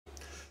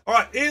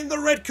Alright, in the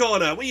red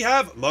corner, we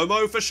have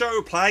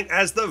Momo4sho playing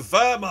as the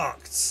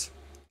Wehrmacht.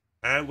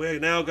 And we're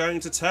now going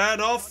to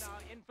turn off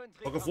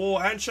Fog of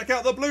War and check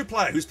out the blue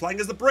player who's playing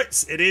as the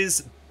Brits. It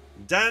is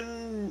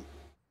DanielD,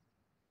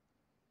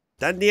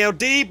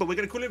 but we're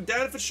going to call him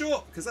Dan for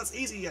short, because that's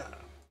easier.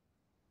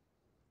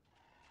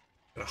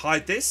 Going to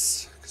hide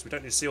this, because we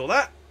don't need to see all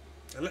that.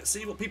 And let's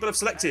see what people have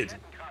selected.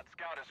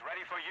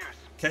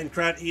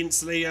 Kenkrad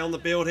instantly on the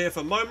build here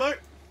for Momo.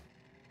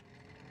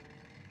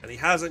 And he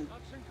hasn't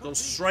gone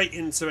straight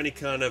into any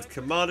kind of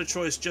commander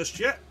choice just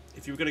yet.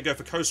 If you were going to go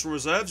for coastal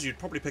reserves, you'd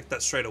probably pick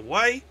that straight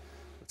away.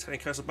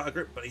 Lieutenant Coastal Battle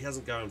Group, but he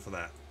hasn't gone for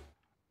that.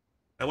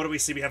 And what do we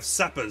see? We have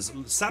sappers.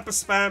 Sapper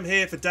spam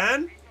here for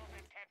Dan.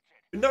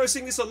 Been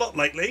noticing this a lot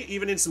lately,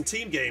 even in some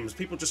team games.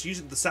 People just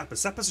using the sappers.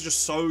 Sappers are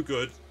just so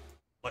good.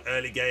 Like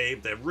early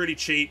game, they're really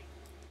cheap,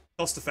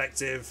 cost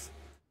effective,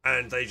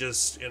 and they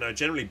just, you know,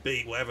 generally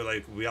beat whatever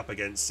they could be up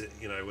against,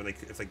 you know, when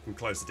if they can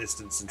close the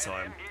distance in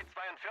time.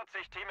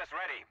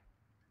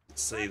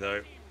 Let's see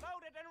though.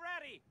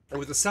 And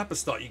with the sapper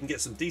start, you can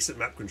get some decent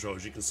map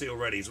controls. You can see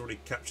already he's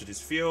already captured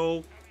his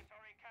fuel.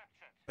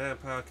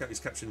 Power cap, he's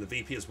capturing the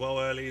VP as well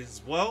early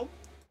as well.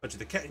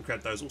 Actually, the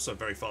Kettenkrad though is also a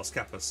very fast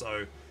capper,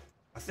 so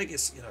I think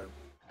it's, you know,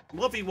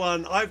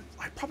 1v1. I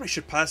probably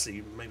should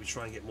personally maybe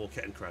try and get more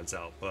Kettenkrads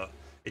out, but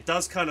it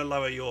does kind of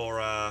lower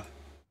your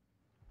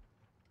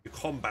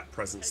combat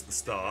presence at the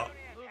start.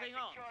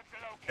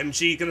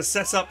 MG going to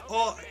set up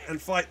and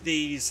fight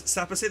these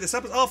sappers here. The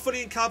sappers are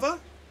fully in cover.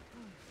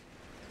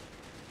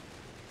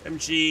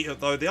 MG,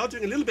 although they are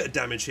doing a little bit of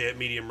damage here at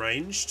medium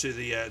range to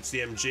the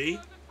MG.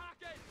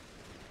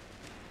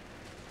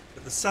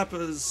 But the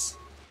sappers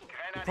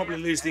will probably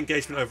lose the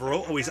engagement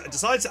overall. Oh, he's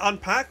decided to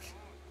unpack.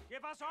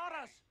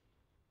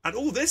 And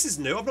all this is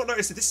new. I've not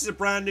noticed that this is a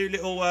brand new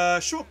little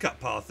shortcut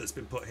path that's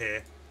been put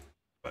here.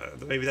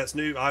 Maybe that's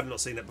new. I have not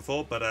seen that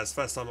before, but it's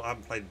the first time I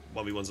haven't played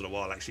 1v1s in a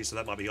while actually, so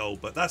that might be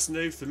old. But that's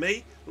new for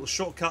me. Little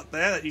shortcut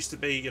there. That used to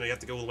be, you know, you have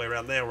to go all the way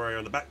around there or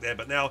on the back there,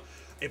 but now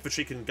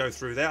infantry can go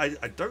through there.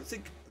 I don't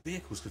think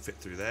vehicles could fit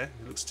through there.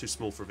 It looks too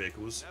small for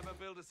vehicles. Ever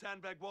build a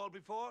sandbag wall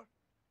before?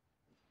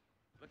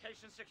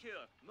 Location secure.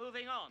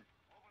 Moving on.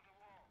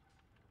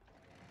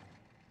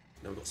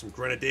 Now we've got some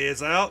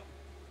grenadiers out.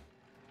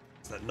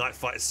 It's that night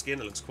fighter skin.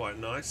 It looks quite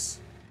nice.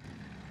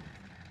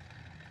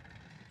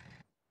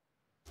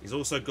 He's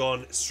also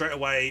gone straight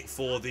away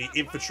for the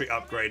infantry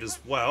upgrade as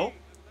well.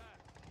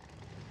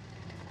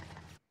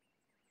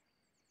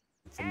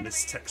 From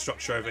this tech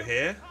structure over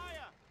here.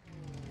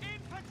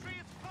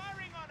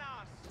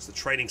 It's the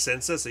training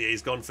sensor, so yeah,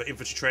 he's gone for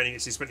infantry training.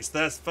 He's spent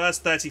his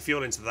first 30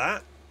 fuel into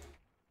that.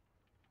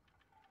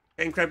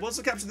 Kenkrad wants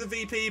to capture the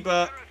VP,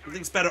 but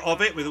thinks better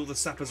of it with all the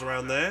sappers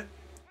around there.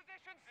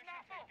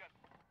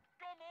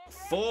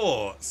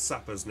 4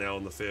 sappers now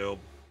on the field.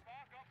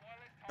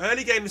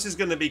 Early game this is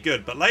going to be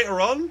good, but later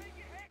on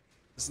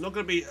it's not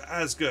going to be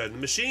as good. The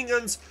machine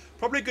guns,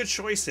 probably a good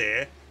choice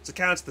here to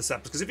counter the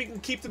sappers, because if you can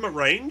keep them at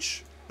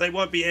range, they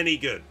won't be any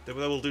good. They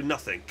will do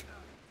nothing.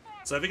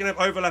 So if you can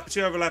have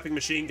two overlapping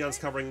machine guns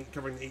covering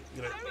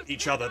you know,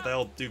 each other,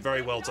 they'll do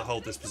very well to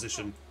hold this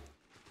position.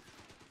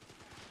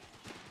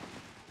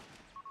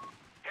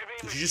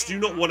 You just do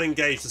not want to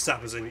engage the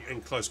sappers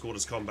in close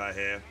quarters combat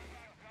here.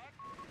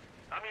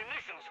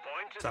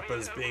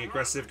 Sappers being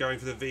aggressive, going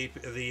for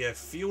the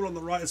fuel on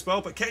the right as well.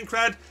 But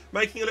Kenkrad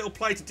making a little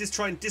play to just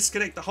try and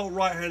disconnect the whole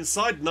right-hand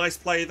side. Nice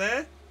play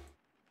there.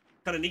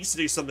 Kind of needs to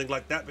do something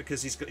like that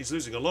because he's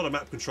losing a lot of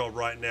map control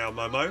right now,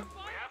 Momo.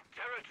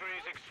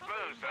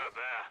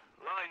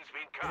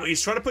 Well,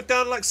 he's trying to put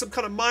down like some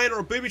kind of mine or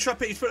a booby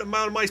trap. He's putting a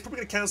mine. He's probably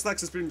going to cancel that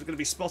because he's going to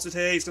be spotted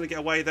here. He's going to get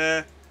away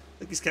there. I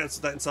think he's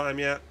cancelled that in time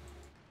yet.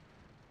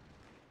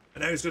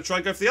 And now he's going to try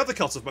and go for the other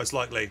cutoff most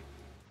likely.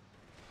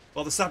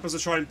 While the sappers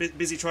are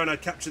busy trying to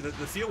capture the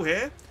fuel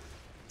here.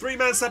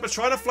 3-man sapper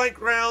trying to flank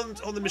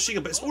round on the machine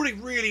gun, but it's already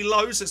really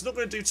low, so it's not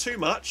going to do too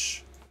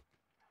much.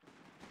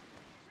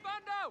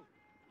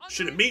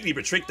 Should immediately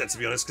retreat that, to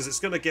be honest, because it's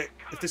going to get...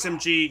 If this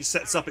MG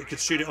sets up, it could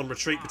shoot it on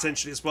retreat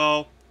potentially as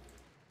well.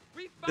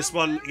 This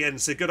one, again,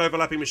 it's a good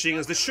overlapping machine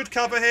guns. This should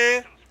cover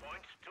here.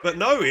 But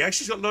no, he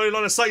actually's got no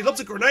line of sight. He lobs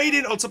a grenade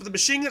in on top of the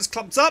machine gun. It's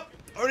clumped up.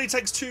 Only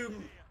takes two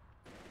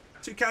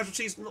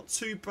casualties. Not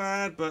too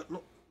bad, but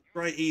not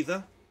great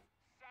either.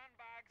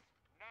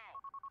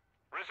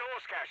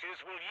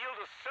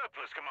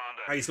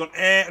 He's got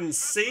air and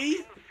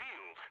sea.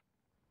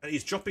 And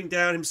he's dropping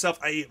down himself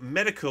a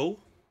medical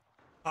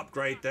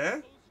upgrade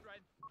there.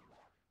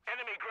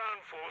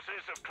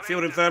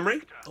 Field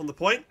infirmary on the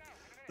point.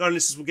 Not only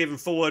this will give him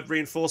forward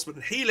reinforcement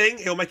and healing,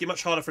 it'll make it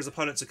much harder for his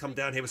opponent to come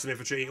down here with some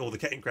infantry or the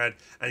Kettenkrad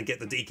and get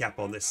the decap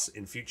on this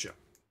in future.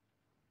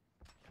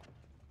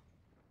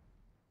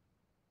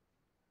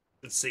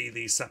 Should see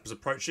these sappers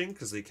approaching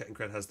because the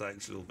Kettenkrad has that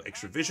little bit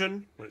extra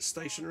vision when it's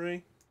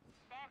stationary.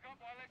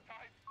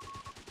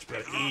 Should be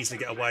able to easily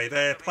get away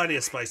there. Plenty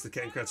of space for the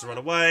Kettenkrad to run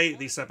away.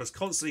 These sappers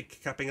constantly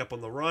capping up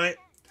on the right.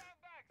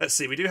 Let's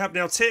see, we do have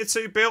now tier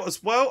 2 built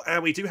as well,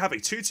 and we do have a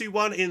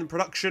 221 in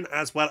production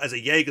as well as a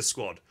Jaeger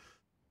squad.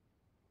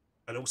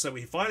 And also,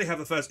 we finally have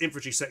the first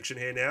infantry section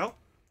here now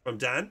from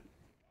Dan.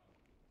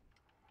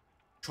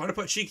 Trying to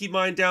put a cheeky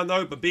mine down,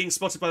 though, but being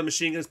spotted by the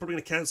machine gun is probably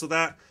going to cancel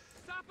that.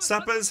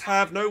 Sappers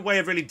have no way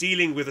of really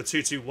dealing with a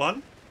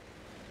 2-2-1.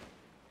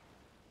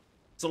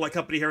 It's not like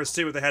Company Heroes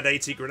 2 where they had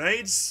AT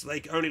grenades.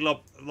 They only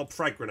lob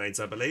frag grenades,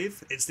 I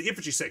believe. It's the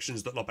infantry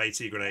sections that lob AT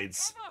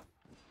grenades.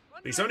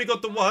 But he's only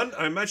got the one.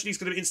 I imagine he's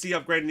going to be instantly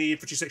upgrading the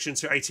infantry section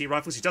to AT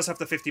rifles. He does have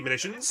the 50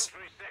 munitions.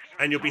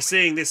 And you'll be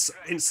seeing this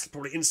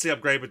probably instantly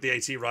upgrade with the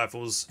AT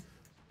rifles.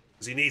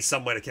 Because he needs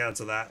somewhere to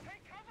counter that.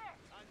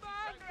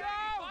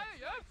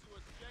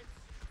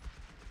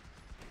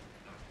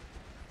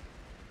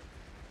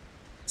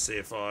 See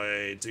if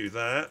I do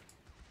that.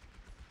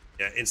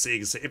 Yeah, instantly you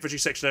can see infantry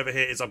section over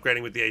here is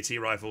upgrading with the AT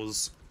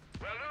rifles.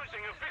 We're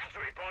losing a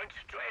victory point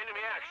to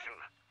enemy action.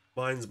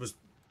 Mines was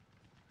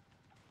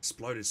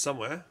exploded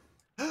somewhere.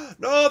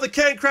 No, the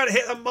cannon crowd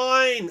hit a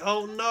mine.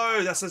 Oh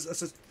no,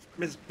 that's a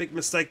big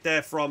mistake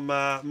there from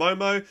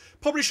Momo.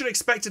 Probably should have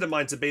expected a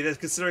mine to be there,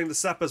 considering the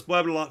sappers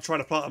were trying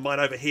to plant a mine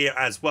over here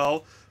as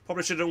well.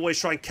 Probably should always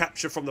try and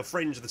capture from the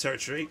fringe of the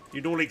territory.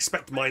 You'd normally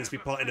expect mines to be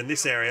planted in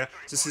this area.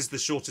 So this is the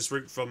shortest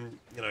route from,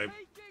 you know,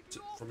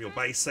 from your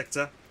base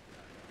sector.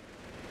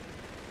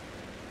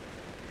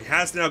 He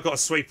has now got a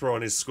sweeper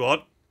on his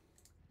squad.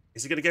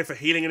 Is he going to go for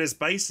healing in his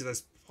base?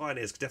 Those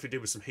pioneers could definitely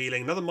do with some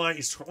healing. Another mine.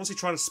 He's honestly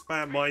trying to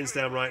spam mines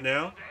down right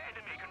now.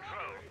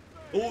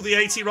 All the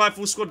AT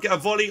rifle squad get a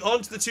volley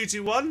onto the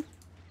 2-2-1.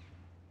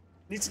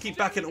 Needs to keep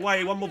backing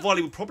away. One more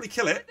volley will probably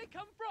kill it.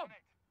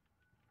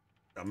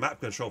 A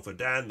map control for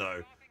Dan,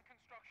 though.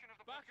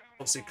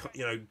 Constantly,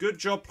 you know, good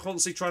job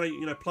constantly trying to,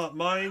 you know, plant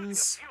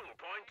mines.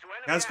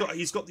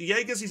 He's got the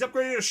Jaegers. He's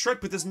upgrading a Shrek,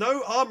 but there's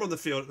no armor on the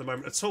field at the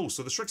moment at all.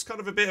 So the Shrek's kind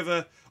of a bit of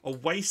a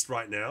waste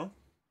right now.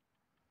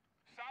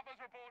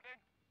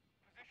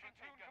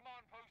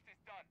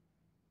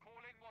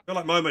 I feel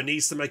like Momo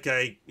needs to make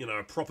a, you know,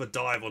 a proper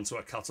dive onto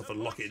a cutoff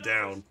and lock it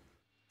down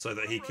so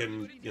that he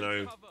can, you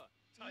know,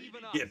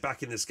 get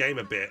back in this game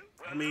a bit.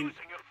 I mean,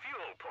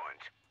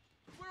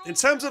 in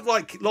terms of,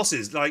 like,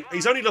 losses, like,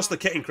 he's only lost the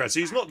Kitting Crest,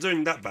 so he's not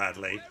doing that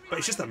badly. But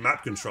it's just the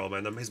map control,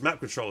 man. His map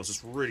control is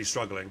just really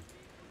struggling.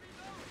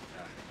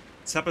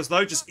 Sappers,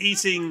 though, just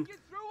eating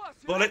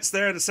bullets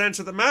there in the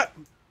centre of the map.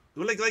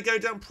 Will they go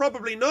down?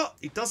 Probably not.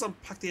 He does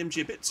unpack the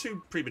MG a bit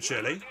too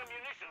prematurely.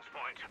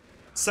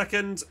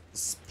 Second,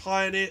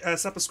 Pioneer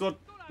Sapper squad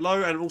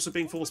low and also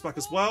being forced back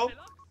as well.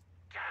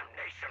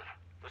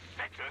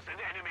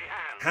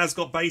 Has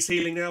got base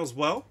healing now as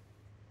well.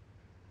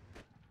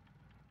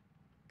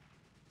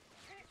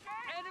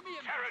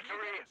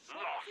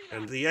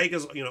 And the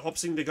Jaegers, you know,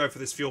 opting to go for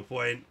this fuel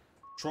point,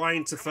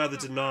 trying to further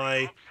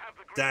deny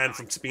Dan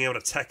from being able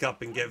to tech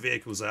up and get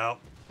vehicles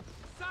out.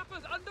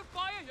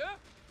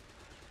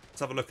 Let's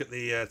have a look at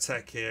the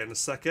tech here in a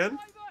second.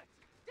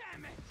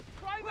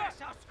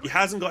 He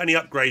hasn't got any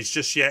upgrades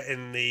just yet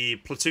in the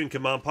platoon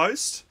command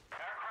post.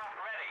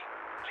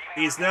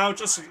 He's now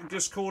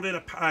just called in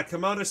a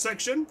commando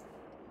section.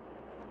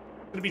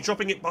 Going to be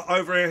dropping it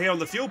over here on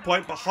the fuel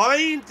point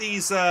behind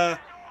these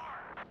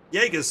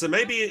Jaegers, so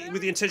maybe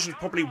with the intention of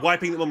probably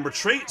wiping them on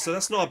retreat, so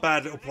that's not a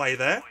bad little play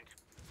there.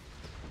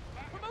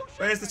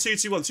 Where's the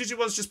 2-2-1?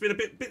 2-2-1's just been a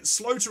bit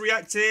slow to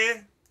react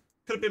here.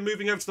 Could have been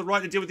moving over to the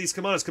right to deal with these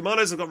commandos.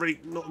 Commandos have got really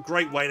not a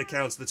great way to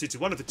counter the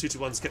 2-2-1 if the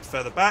 2-2-1's kept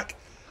further back.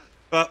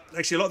 But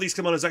actually a lot of these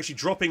commandos are actually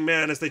dropping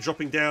man as they're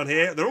dropping down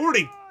here. They're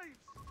already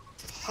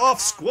half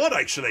squad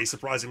actually,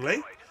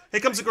 surprisingly. Here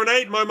comes a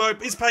grenade.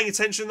 Momo is paying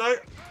attention though.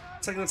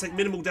 Going to take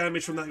minimal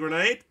damage from that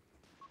grenade.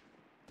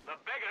 The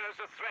beggars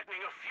are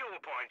threatening a fuel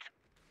point.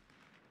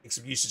 Getting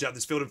some usage out of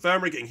this field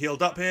infirmary, getting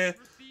healed up here.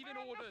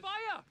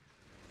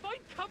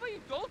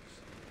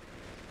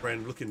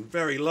 Bren looking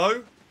very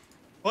low.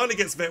 Finally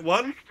gets vet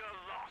 1.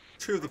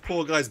 2 of the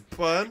poor guys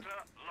burned.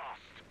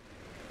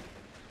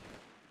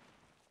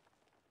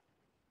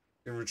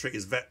 Going to retreat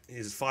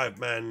his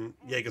 5-man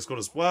Jaeger squad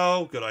as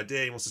well. Good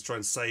idea. He wants to try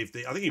and save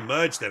the... I think he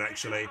merged then,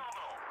 actually.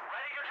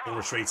 All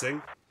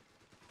retreating.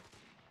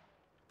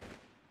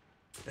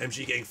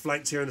 MG getting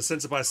flanked here in the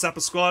centre by a sapper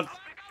squad.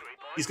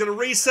 He's going to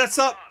reset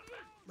up.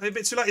 Maybe a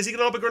bit too late. Is he going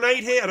to lob a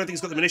grenade here? I don't think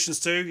he's got the munitions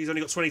to. He's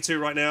only got 22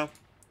 right now.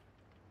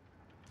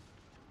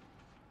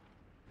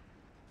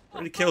 How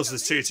many kills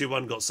has this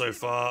 2-2-1 got so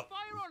far?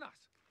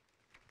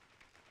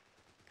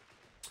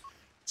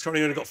 He's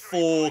currently only got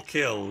 4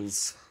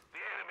 kills.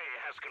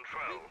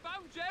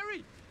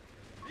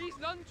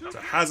 So it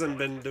hasn't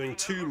been doing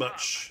too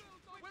much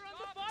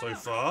so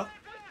far.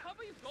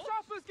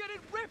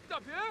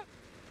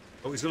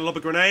 Oh, he's going to lob a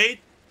grenade.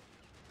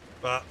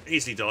 But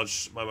easily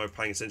dodged. Momo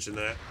paying attention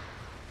there.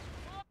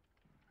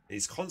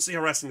 He's constantly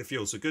harassing the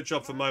fuel, so good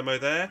job for Momo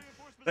there.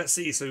 Let's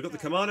see, so we've got the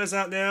commandos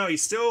out now.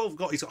 He's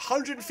got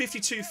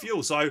 152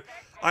 fuel, so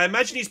I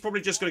imagine he's probably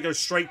just going to go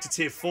straight to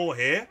tier 4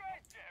 here.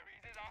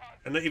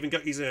 And not even go,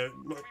 he's going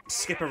to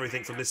skip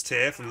everything from this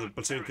tier, from the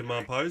platoon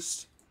command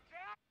post.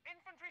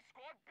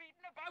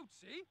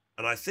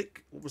 And I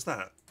think, what was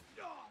that?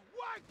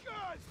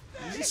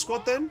 Is he a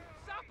squad then?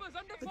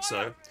 I think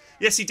so.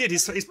 Yes, he did.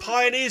 His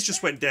Pioneers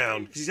just went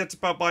down because he's had to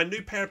buy a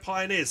new pair of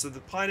Pioneers. So the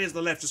Pioneers on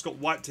the left just got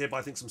wiped here by,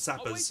 I think, some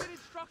sappers.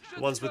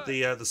 The ones with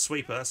the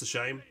sweeper. That's a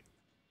shame.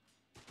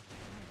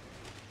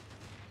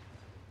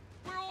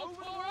 We're all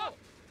four up.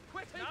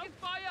 Quit taking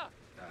fire.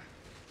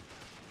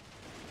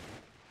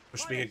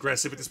 Bush being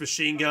aggressive with this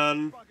machine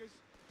gun.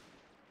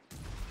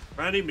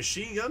 Brand new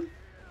machine gun.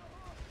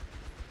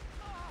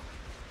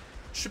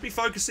 Should be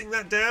focusing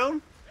that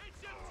down.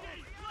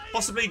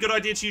 Possibly a good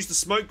idea to use the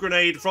smoke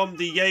grenade from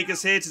the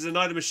Jaegers here to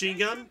deny the machine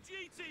gun.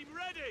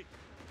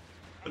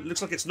 But it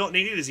looks like it's not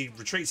needed as he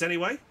retreats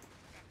anyway.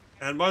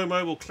 And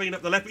Momo will clean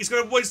up the left. He's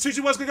going to, his 2-2-1's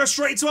going to go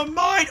straight into a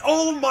mine.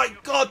 Oh my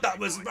god, that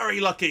was very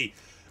lucky.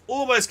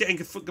 Almost getting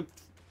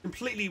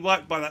completely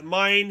wiped by that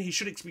mine. He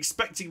should be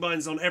expecting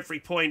mines on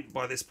every point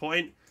by this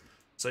point.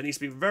 So he needs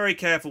to be very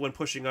careful when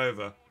pushing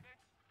over.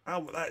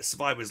 That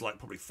survivor is like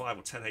probably 5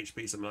 or 10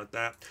 HP, something like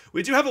that.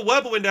 We do have a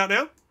whirlwind out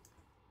now.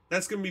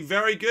 That's going to be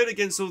very good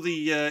against all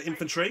the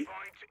infantry.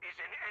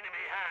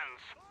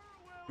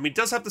 I mean, he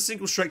does have the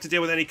single strike to deal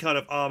with any kind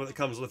of armor that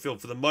comes on the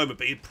field for the moment,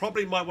 but he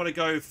probably might want to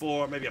go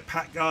for maybe a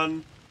pack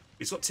gun.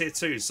 He's got tier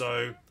 2,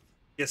 so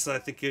yes, I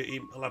think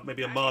he'll have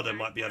maybe a Marder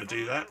might be able to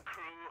do that.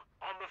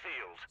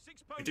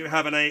 We do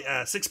have a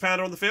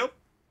 6-pounder on the field.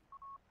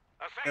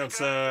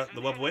 Counter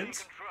the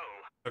whirlwind.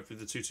 Hopefully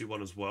the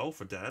 2-2-1 as well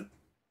for Dan.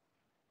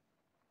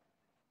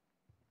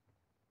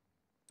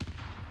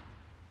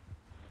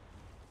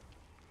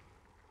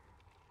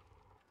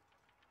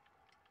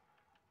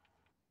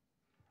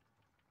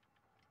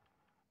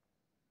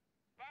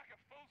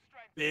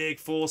 Big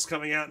force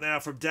coming out now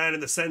from Dan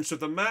in the centre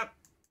of the map.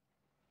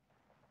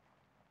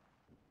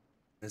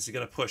 Is he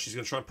going to push? He's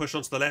going to try and push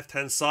onto the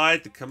left-hand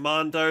side. The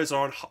commandos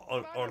are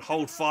on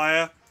hold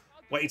fire,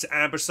 waiting to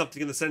ambush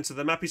something in the centre of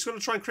the map. He's going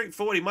to try and creep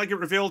forward. He might get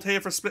revealed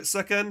here for a split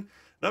second.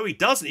 No, he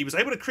doesn't. He was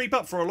able to creep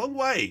up for a long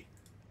way.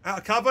 Out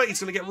of cover. He's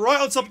going to get right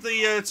on top of the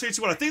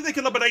 2-2-1. I think they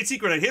can lob an AT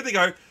grenade. Here they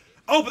go.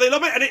 Oh, but they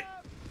lob it and it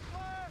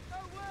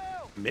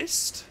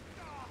missed.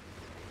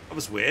 That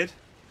was weird.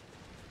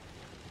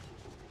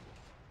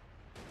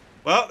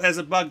 Well, there's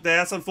a bug there.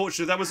 That's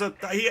unfortunate. That was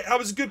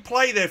a good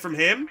play there from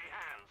him,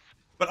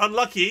 but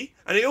unlucky.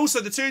 And he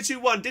also, the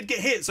 2-2-1 did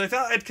get hit. So if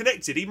that had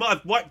connected, he might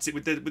have wiped it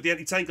with the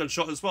anti-tank gun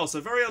shot as well. So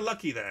very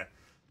unlucky there.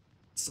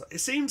 So it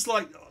seems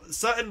like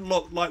certain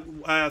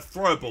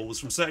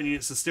throwables from certain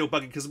units are still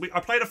bugging because I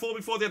played a 4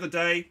 before the other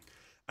day,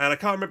 and I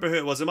can't remember who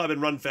it was. It might have been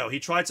Runfell. He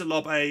tried to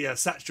lob a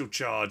satchel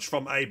charge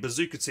from a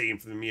bazooka team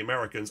from the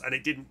Americans, and they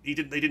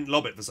didn't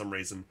lob it for some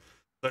reason.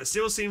 So it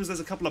still seems there's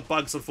a couple of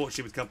bugs,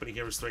 unfortunately, with Company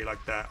Heroes 3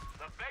 like that.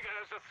 The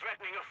beggars are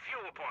threatening a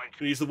fuel point.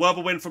 We'll use the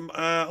whirlwind from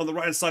on the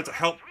right-hand side to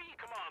help 3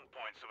 command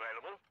points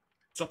available.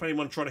 stop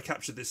anyone trying to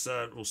capture this,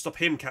 or stop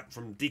him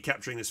from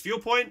decapturing this fuel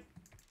point.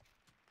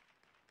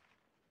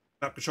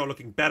 Map control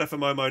looking better for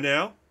Momo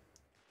now.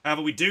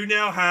 However, we do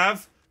now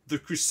have the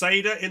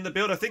Crusader in the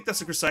build. I think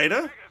that's a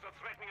Crusader.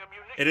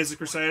 It is a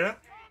Crusader.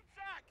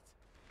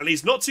 And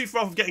he's not too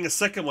far from getting a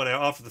second one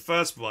out after the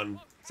first one,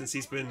 since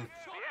he's been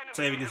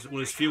saving all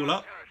his fuel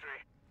up.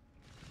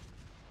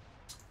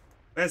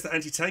 There's the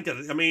anti-tank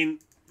gun. I mean,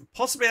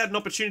 possibly had an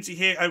opportunity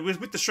here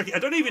with the Shrekky. I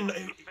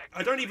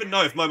don't even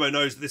know if Momo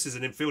knows that this is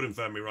an infield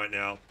infirmary right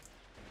now.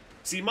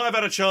 So he might have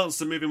had a chance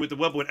to move in with the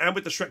whirlwind and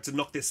with the Shrek to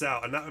knock this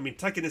out. And that, I mean,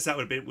 taking this out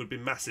would be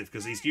massive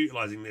because he's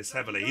utilising this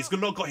heavily. He's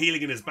not got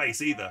healing in his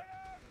base either.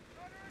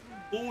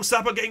 All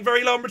Sapper getting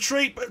very low on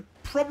retreat, but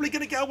probably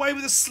going to get away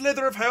with a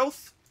slither of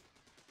health.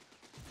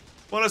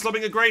 Mono's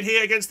lobbing a great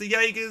here against the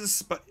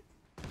Jaegers, but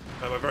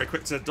we're very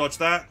quick to dodge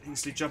that.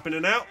 Easily jump in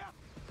and out.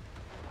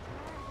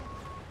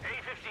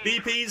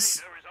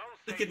 BP's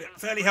looking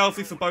fairly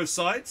healthy for both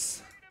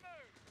sides.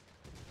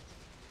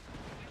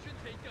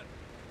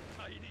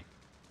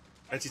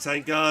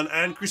 Anti-tank gun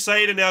and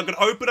Crusader now going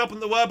to open up on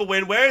the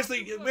whirlwind. Where's the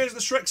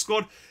Shrek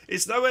squad?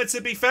 It's nowhere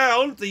to be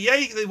found.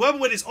 The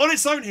whirlwind is on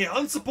its own here,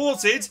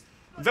 unsupported.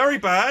 Very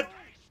bad.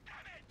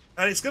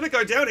 And it's going to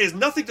go down here. There's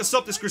nothing to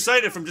stop this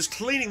Crusader from just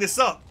cleaning this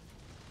up.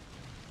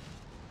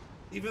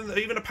 Even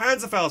a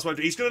Panzerfaust won't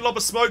do. He's going to lob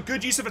a smoke.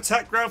 Good use of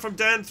attack ground from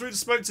Dan through the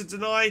smoke to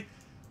deny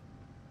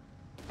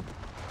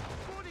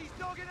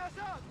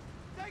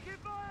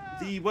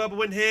the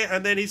whirlwind here,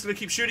 and then he's going to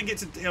keep shooting it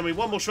to, I mean,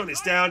 one more shot and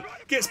it's down.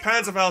 Gets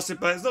Panzerfausted,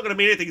 but it's not going to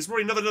mean anything. It's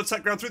probably another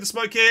attack ground through the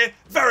smoke here.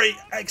 Very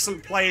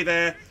excellent play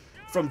there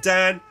from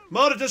Dan.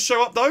 Marder does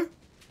show up though.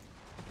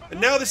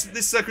 And now this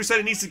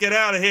Crusader needs to get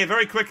out of here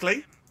very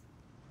quickly.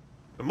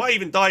 It might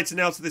even die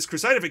to this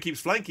Crusader if it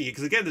keeps flanking it,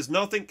 because again, there's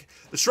nothing.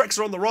 The Shreks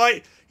are on the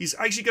right. He's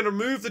actually going to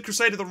move the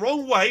Crusader the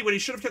wrong way when he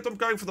should have kept on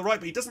going for the right,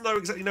 but he doesn't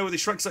exactly know where the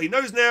Shreks are. He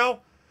knows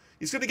now.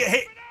 He's going to get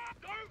hit.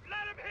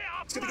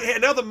 He's going to get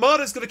hit. Now the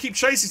Marder's going to keep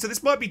chasing, so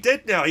this might be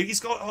dead now. He's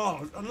got,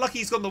 oh, unlucky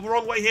he's gone the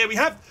wrong way here. We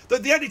have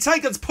the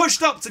anti-tank gun's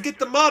pushed up to get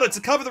the Marder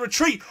to cover the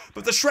retreat,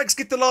 but the Shreks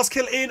get the last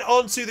kill in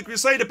onto the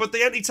Crusader, but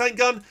the anti-tank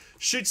gun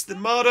shoots the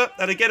Marder,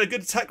 and again, a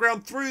good attack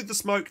round through the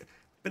smoke.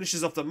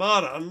 Finishes off the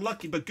Marder.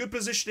 Unlucky, but good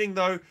positioning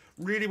though.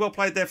 Really well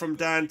played there from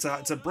Dan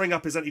to bring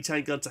up his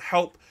anti-tank gun to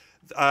help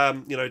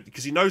You know,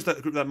 because he knows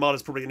that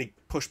Marder's probably going to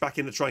push back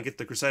in to try and get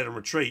the Crusader on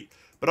retreat.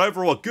 But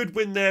overall, a good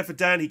win there for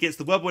Dan. He gets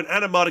the web win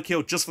and a Marder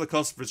kill just for the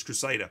cost of his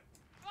Crusader.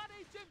 That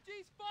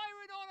HMG's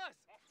firing on us!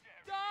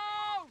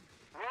 Down!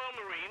 Royal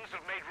Marines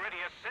have made ready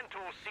a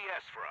Centaur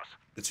CS for us.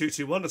 The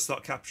 2-2-1 to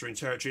start capturing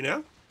territory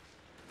now.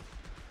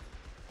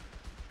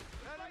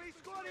 Enemy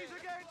squaddies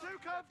are getting too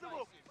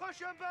comfortable. Push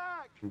them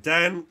back. And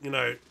Dan, you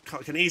know,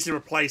 can easily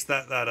replace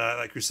that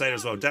Crusader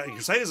as well.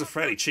 Crusaders are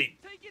fairly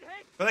cheap. Taking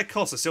hits! For their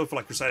cost, I still feel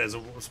like Crusaders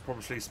are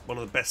probably one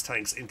of the best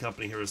tanks in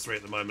Company Heroes 3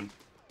 at the moment.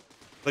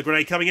 The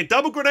grenade coming in.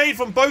 Double grenade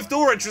from both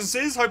door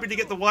entrances. Hoping to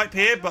get the wipe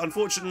here, but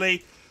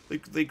unfortunately,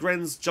 the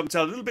Grens jumped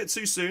out a little bit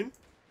too soon.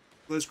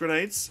 Those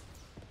grenades.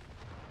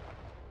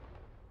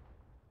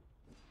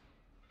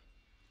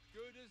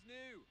 Good as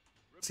new.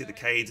 See the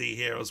KD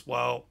here as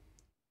well.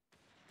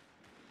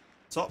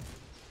 Top.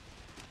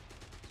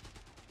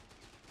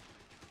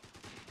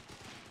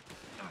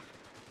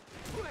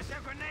 Who has a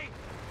grenade?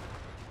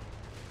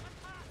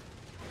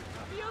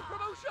 Field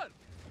promotion!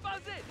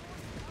 Buzz it!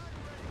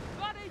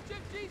 That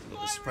HMG's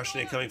firing Suppression on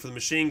here us! coming from the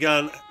machine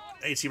gun.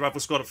 AT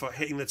rifle squad for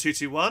hitting the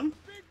 2-2-1.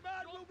 Big man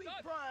will be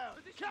proud.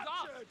 Position's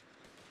up. Captured.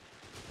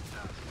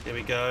 Here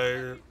we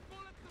go.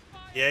 Bullets to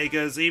fire!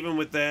 Jaegers, even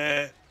with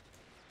their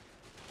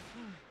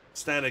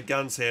standard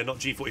guns here, not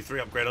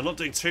G43 upgrade, are not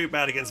doing too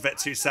bad against Vet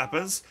 2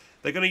 sappers.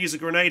 They're going to use a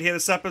grenade here, the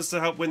sappers,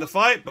 to help win the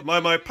fight, but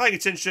Momo, paying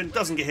attention,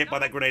 doesn't get hit by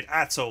that grenade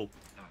at all.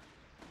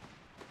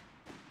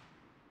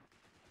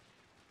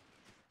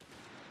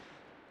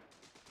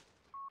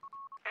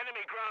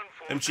 Enemy ground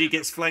force. MG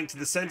gets flanked to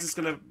the centre, is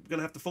gonna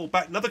have to fall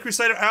back. Another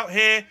Crusader out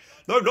here.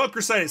 No, not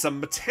Crusader, it's a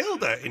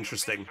Matilda.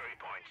 Interesting. Victory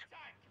point.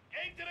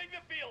 Entering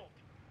the field.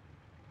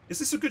 Is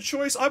this a good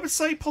choice? I would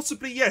say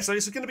possibly yes. So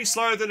it's going to be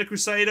slower than a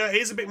Crusader. It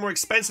is a bit more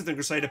expensive than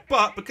Crusader,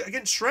 but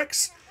against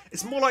Shreks,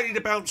 it's more likely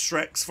to bounce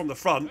Shreks from the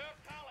front.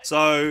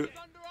 So,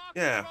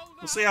 yeah,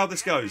 we'll see how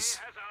this goes.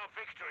 Has our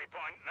victory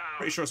point now.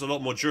 Pretty sure it's a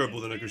lot more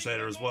durable than a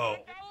Crusader as well.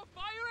 Power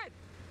firing!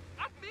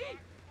 At me!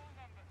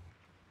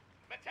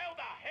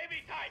 Matilda,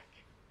 heavy tank.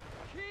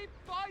 Keep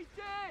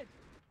fighting!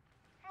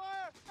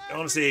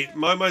 Honestly,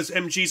 Momo's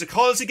MGs are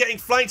constantly getting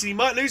flanked and he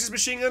might lose his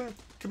machine gun.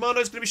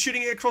 Commando's going to be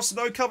shooting it across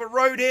the no-cover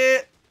road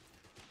here.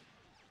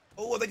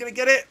 Oh, are they going to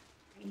get it?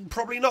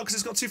 Probably not because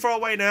it's got too far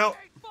away now.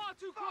 Far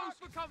too close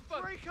for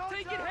comfort!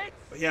 Taking hits!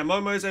 But yeah,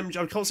 Momo's MG,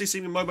 I'm constantly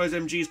seeing Momo's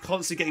MGs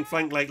constantly getting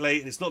flanked lately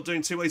and it's not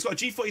doing too well. He's got a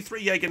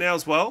G43 Jaeger now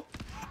as well.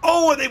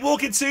 Oh, and they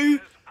walk into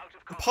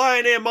the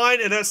Pioneer Mine,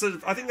 and I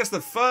think that's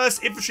the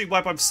first infantry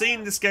wipe I've seen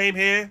in this game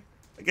here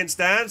against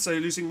Dan, so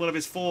losing one of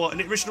his 4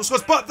 original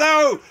squads. But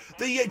no,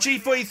 the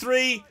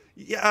G43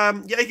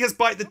 Jaegers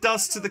bite the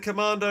dust to the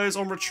commandos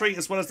on retreat,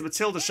 as well as the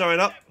Matilda showing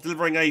up,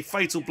 delivering a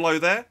fatal blow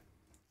there.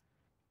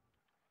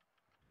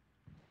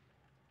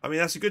 I mean,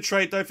 that's a good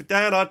trade though for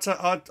Dan.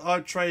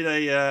 I'd trade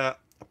a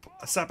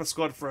sapper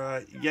squad for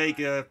a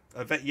Jaeger,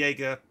 a Vet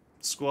Jaeger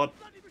squad,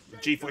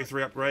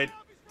 G43 upgrade,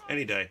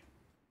 any day.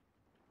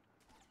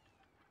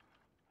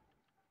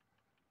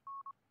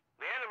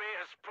 The enemy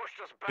has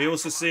pushed us back. We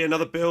also see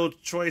another build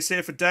choice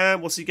here for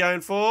Dan. What's he going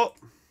for?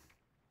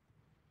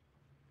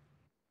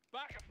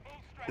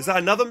 Is that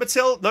another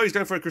Matilda? No, he's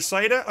going for a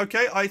Crusader.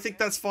 Okay, I think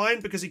that's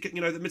fine because he,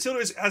 you know, the Matilda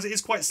is, as it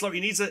is quite slow.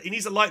 He needs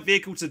a light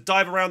vehicle to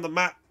dive around the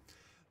map,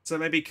 so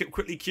maybe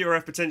quickly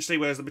QRF potentially.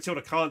 Whereas the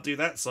Matilda can't do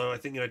that. So I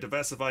think, you know,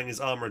 diversifying his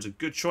armor is a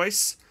good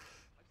choice.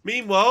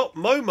 Meanwhile,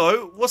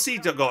 Momo, what's he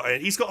got?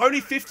 He's got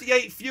only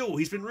 58 fuel.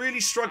 He's been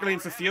really struggling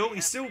for fuel.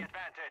 He's still, Advantage.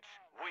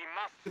 We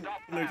must stop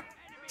you know, them.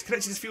 he's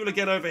connected his fuel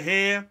again over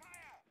here.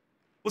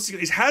 What's he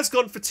got? He has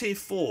gone for tier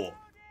 4,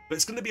 but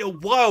it's going to be a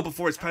while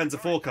before his Panzer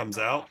 4 comes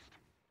out.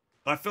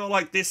 I feel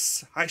like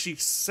this actually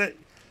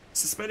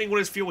suspending all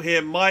his fuel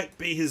here might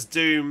be his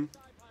doom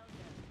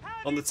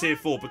on the tier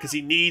 4 because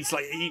he needs,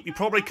 like, he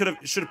probably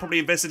should have probably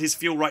invested his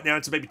fuel right now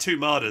into maybe 2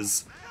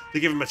 Marders to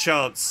give him a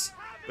chance,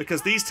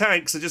 because these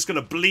tanks are just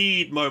going to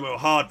bleed Momo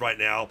hard right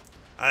now,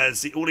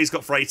 as all he's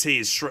got for AT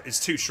is 2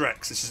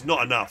 Shreks. This is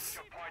not enough.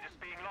 Point is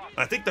being lost.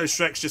 I think those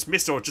Shreks just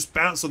missed or just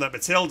bounced on that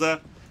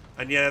Matilda.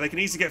 And yeah, they can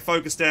easily get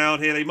focused down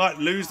here. They might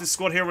lose this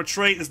squad here on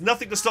retreat. There's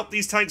nothing to stop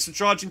these tanks from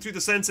charging through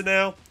the centre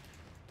now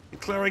and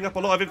clearing up a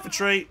lot of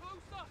infantry.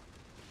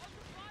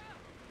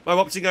 I'm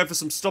opting to go for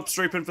some stop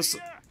strooping for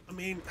some, I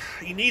mean,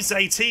 he needs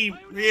AT,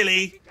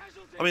 really.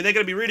 I mean, they're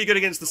going to be really good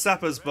against the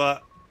sappers,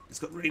 but he's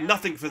got really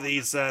nothing for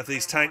these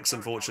tanks,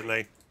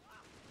 unfortunately.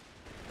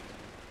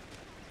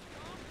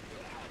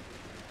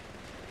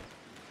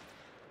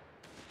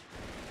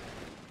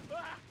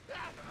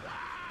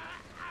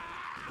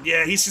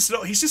 Yeah, he's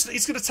going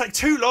to take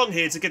too long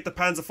here to get the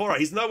Panzer 4 out.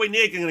 He's nowhere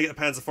near going to get the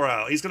Panzer 4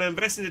 out. He's going to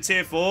invest in the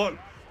tier 4,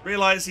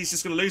 realise he's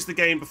just going to lose the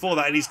game before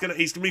that, and he's going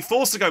to be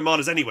forced to go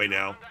Marders anyway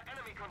now.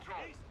 Enemy control.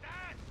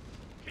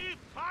 Keep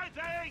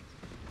fighting.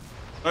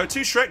 Oh,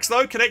 2 Shreks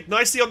though connect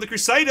nicely on the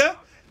Crusader.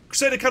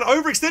 Crusader kind of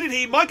overextended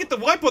here. He might get the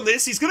wipe on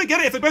this. He's going to get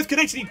it if they both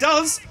connect, and he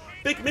does.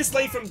 Big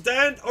mislay from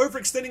Dan,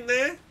 overextending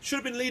there. Should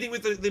have been leading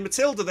with the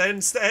Matilda there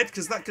instead,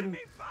 because that can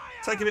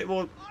take a bit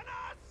more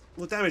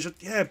damage.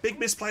 Yeah, big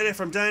misplay there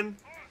from Dan.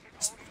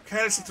 Just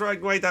carelessly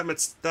throwing away that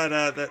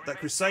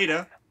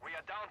Crusader. We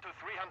are down to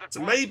 300 So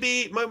points.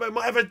 maybe Momo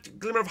might have a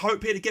glimmer of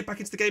hope here to get back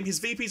into the game. His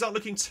VPs aren't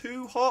looking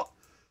too hot.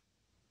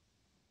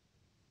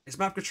 His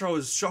map control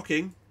is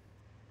shocking.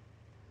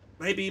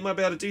 Maybe he might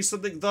be able to do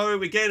something, though.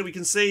 Again, we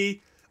can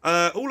see...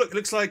 oh, look, it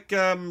looks like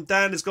Dan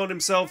has gone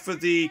himself for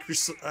the...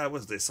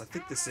 what's this? I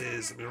think this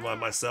is... Let me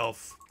remind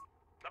myself.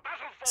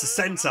 It's a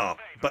Centaur,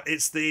 but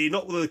it's the...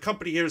 Not the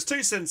company here is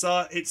 2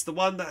 Centaur. It's the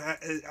one that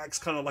acts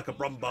kind of like a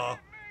Brumbar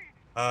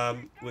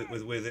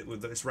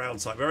with its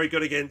round sight. Very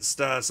good against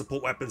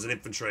support weapons and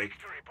infantry.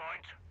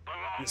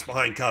 It's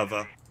behind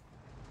cover.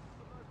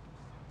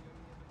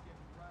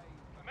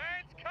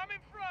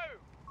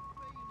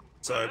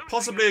 So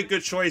possibly a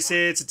good choice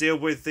here to deal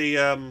with the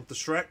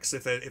Shreks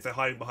if they're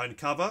hiding behind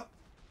cover.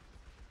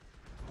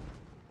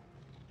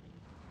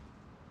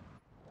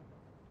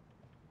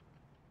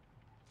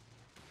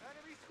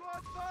 Enemy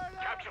squad fired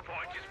up. Capture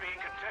point is being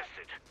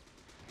contested.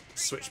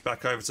 Switch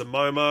back over to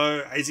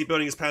Momo. Is he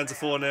building his Panzer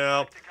IV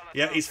now?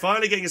 Yeah, he's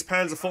finally getting his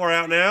Panzer IV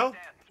out now.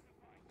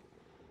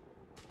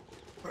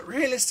 But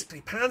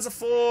realistically, Panzer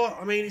IV,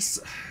 I mean, it's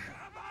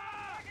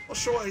not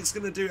sure it's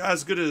going to do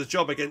as good a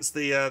job against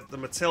the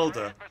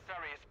Matilda.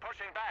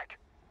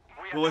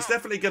 Well, it's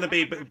definitely going to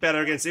be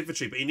better against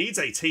infantry, but he needs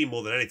AT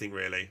more than anything,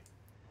 really.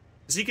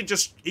 Because he could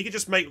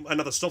just make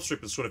another Storm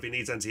Trooper squad if he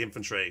needs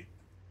anti-infantry,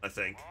 I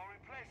think.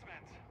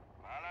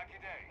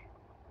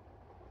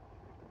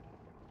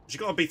 You've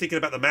got to be thinking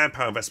about the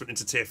manpower investment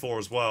into Tier 4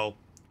 as well.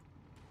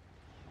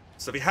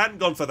 So if he hadn't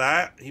gone for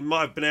that, he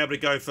might have been able to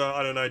go for,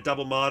 I don't know,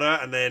 double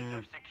Marder, and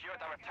then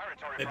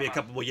maybe a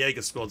couple more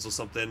Jaeger squads or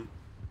something.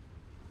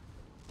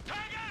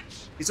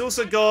 He's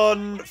also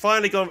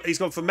he's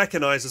gone for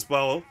Mechanized as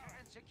well.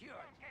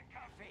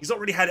 He's not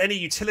really had any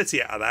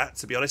utility out of that,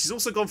 to be honest. He's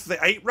also gone for the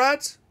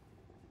 8-Rad,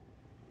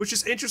 which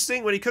is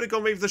interesting, when he could have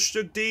gone maybe the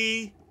Stug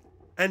D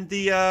and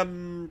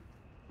the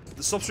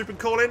Storm Trooper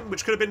call-in,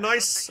 which could have been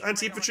nice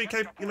anti-infantry,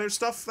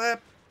 stuff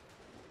there.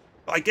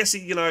 But I guess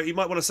he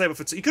might want to save it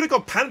for... He could have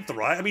gone Panther,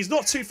 right? I mean, he's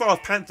not too far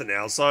off Panther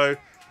now, so...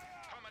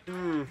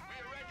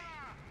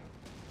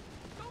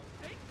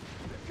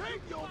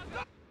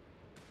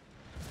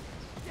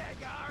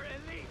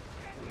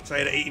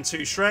 Taylor eating 2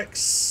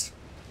 Shreks.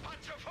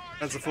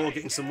 Panzer IV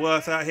getting some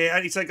worth out here.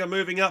 Anti-tanker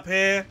moving up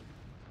here.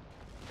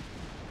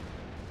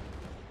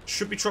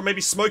 Should be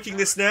maybe smoking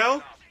this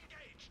now,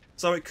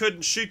 so it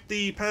couldn't shoot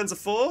the Panzer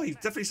IV. He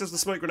definitely says the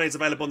smoke grenades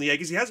available on the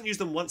Jaegers. He hasn't used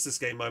them once this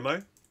game,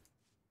 Momo.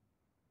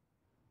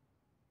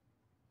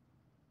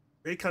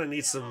 Really kind of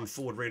needs some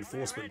forward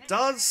reinforcement. He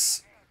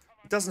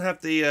doesn't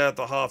have the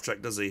half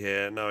track, does he?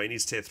 Here, no. He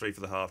needs Tier 3 for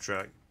the half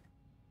track.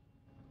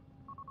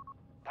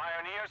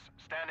 Pioneers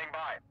standing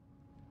by.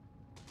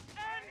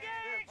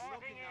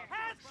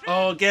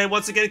 Oh,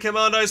 once again,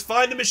 Commandos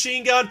find the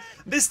machine gun.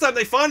 This time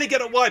they finally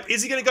get a wipe.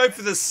 Is he going to go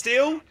for the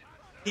steal?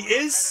 He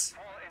is.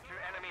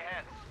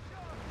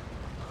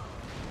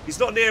 He's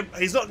not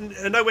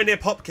nowhere near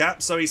pop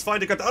cap, so he's fine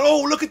to go.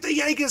 Oh, look at the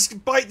Jaegers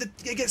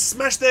get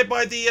smashed there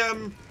by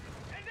the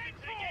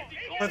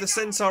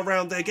Centaur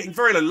round there, getting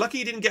very low. Lucky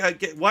he didn't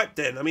get wiped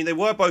then. I mean, they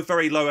were both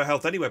very lower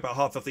health anyway, about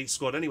half of each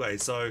squad anyway.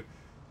 So,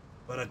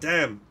 but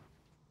damn.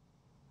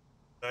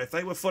 If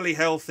they were fully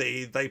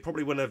healthy, they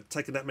probably wouldn't have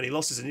taken that many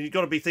losses. And you've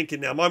got to be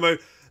thinking now,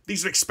 Momo,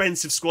 these are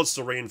expensive squads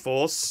to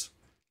reinforce.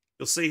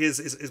 You'll see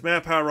his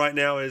manpower right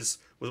now was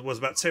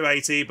about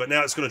 280, but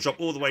now it's going to drop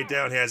all the way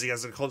down here as he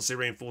has to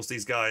constantly reinforce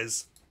these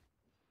guys.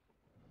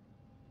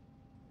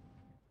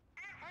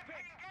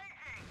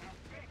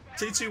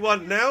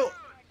 T21 now.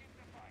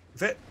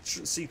 Vet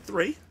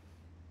C3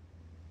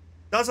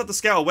 does have the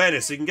scout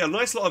awareness, so he can get a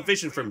nice lot of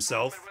vision for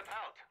himself.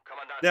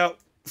 Now,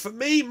 for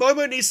me,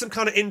 Momo needs some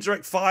kind of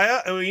indirect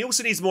fire, and he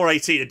also needs more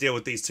AT to deal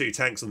with these 2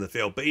 tanks on the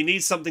field. But he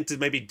needs something to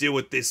maybe deal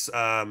with this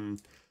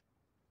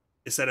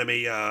this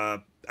enemy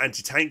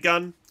anti-tank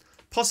gun.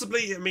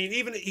 Possibly, I mean,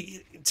 even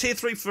Tier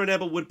 3 for an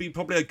Ebel would be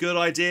probably a good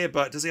idea,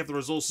 but does he have the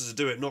resources to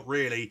do it? Not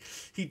really.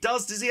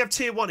 Does he have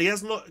Tier 1? He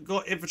has not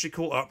got Infantry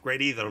Quarter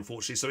upgrade either,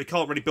 unfortunately, so he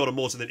can't really build a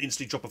mortar and then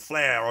instantly drop a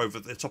flare over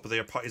the top of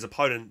his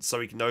opponent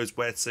so he knows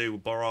where to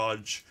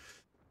barrage.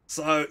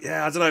 So,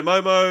 yeah, I don't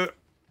know. Momo,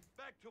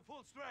 Back to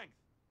full strength.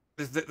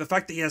 the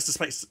fact that he has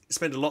to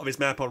spend a lot of his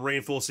map on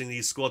reinforcing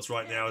these squads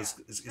right now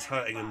is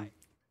hurting him.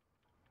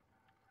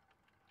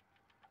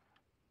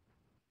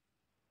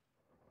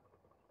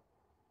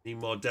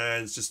 Meanwhile,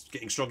 Dan's just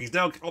getting strong. He's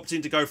now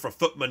opting to go for a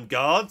footman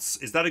guards.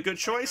 Is that a good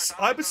choice?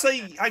 I would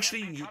say,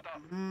 actually...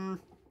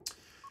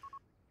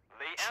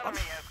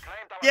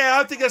 yeah,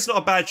 I think that's not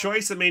a bad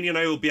choice. I mean,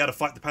 he'll be able to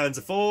fight the Panzer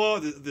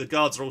IV. The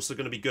guards are also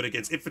going to be good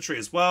against infantry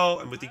as well.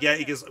 And with the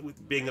Jaegers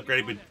being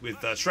upgraded with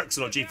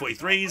Shreks and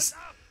G43s,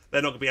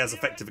 they're not going to be as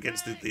effective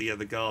against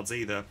the guards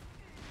either.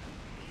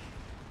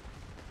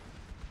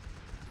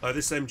 Oh,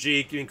 this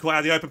MG getting caught out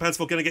of the open. Panzer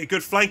IV going to get a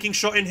good flanking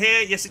shot in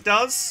here. Yes, it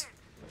does.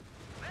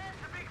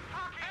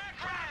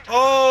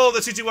 Oh,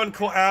 the 221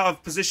 caught out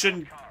of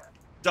position.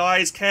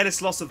 Dies.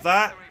 Careless loss of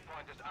that.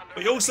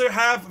 We also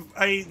have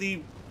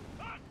the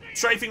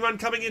strafing run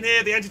coming in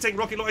here. The anti-tank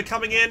rocket launcher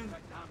coming in.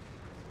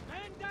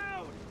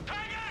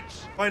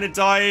 Trying to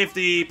dive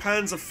the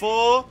Panzer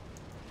IV,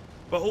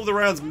 but all the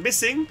rounds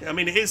missing. I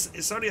mean, I think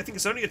it's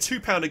only a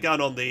 2-pounder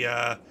gun on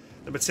the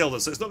Matilda,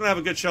 so it's not going to have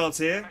a good chance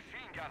here. Machine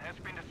gun has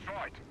been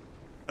destroyed.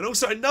 And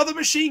also another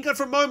machine gun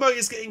from Momo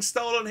is getting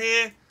stolen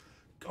here.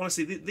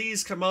 Honestly,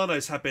 these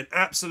commandos have been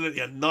absolutely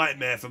a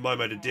nightmare for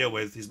Momo to deal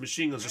with. His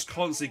machine guns just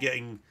constantly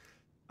getting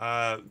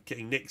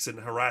nicked and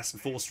harassed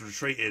and forced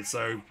retreated.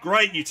 So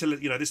great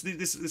utility. You know,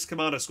 this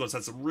commando squad's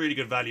had some really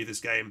good value this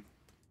game.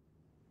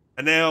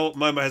 And now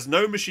Momo has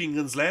no machine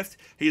guns left.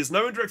 He has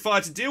no indirect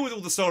fire to deal with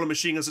all the stolen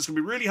machine guns. So it's going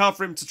to be really hard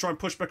for him to try and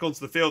push back onto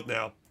the field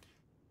now.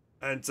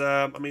 And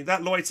I mean,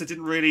 that loiter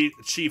didn't really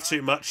achieve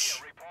too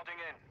much.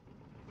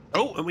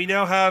 Oh, and we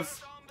now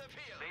have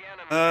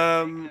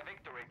a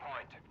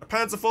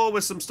Panzer IV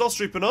with some Stoss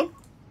trooping on.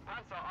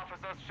 Panzer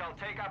officers shall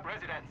take up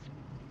residence.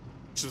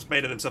 Just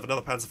made himself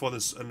another Panzer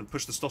IV and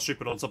pushed the Stoss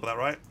trooping on top of that,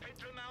 right?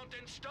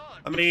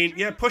 I mean,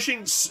 yeah,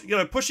 pushing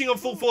on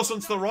full force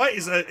onto the right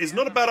is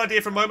not a bad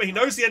idea for Momo. He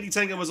knows the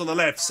anti-tank gun was on the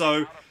left,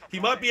 so he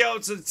might be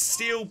able to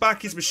steal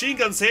back his machine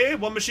guns here.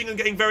 One machine gun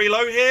getting very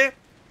low here.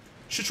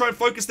 Should try and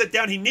focus that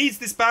down. He needs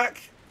this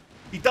back.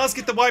 He does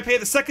get the wipe here.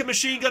 The second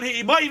machine gun here.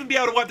 He might even be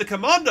able to wipe the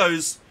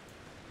commandos.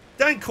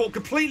 Dan caught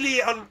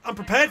completely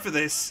unprepared for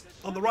this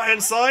on the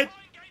right-hand side.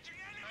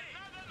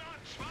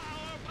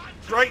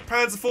 Great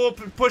Panzer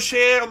IV push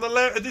here on the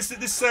left.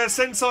 This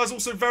Centaur is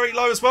also very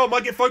low as well.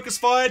 Might get focus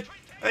fired.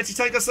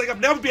 Anti-tank gun setting up.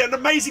 Now would be an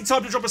amazing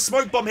time to drop a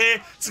smoke bomb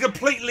here to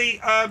completely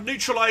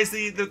neutralise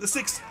the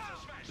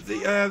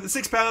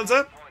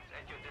 6-pounder.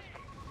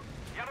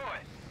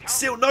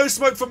 Still no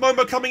smoke from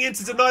Momo coming in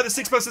to deny the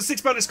 6-pounder. The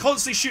 6-pounder is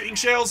constantly shooting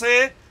shells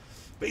here,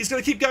 but he's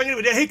going to keep going in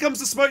with it. Here comes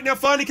the smoke now,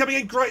 finally coming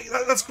in. Great,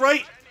 that's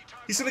great.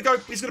 He's going to go.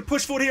 He's going to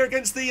push forward here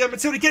against the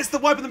Matilda. Gets the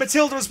wipe on the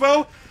Matilda as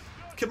well.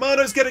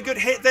 Commandos get a good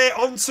hit there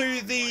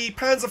onto the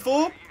Panzer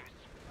IV,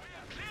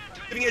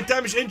 giving it a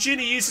damaged engine.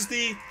 He uses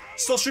the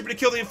Stoss trooper to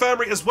kill the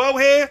infirmary as well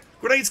here.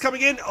 Grenades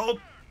coming in. Oh,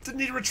 didn't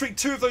need to retreat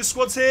 2 of those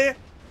squads here.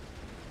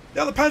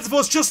 Now the Panzer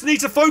IVs just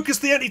need to focus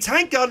the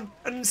anti-tank gun,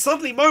 and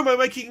suddenly Momo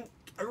making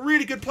a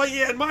really good play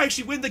here and might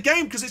actually win the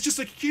game because it's just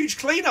a huge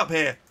cleanup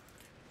here.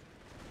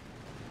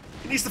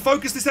 He needs to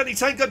focus this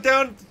anti-tank gun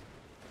down.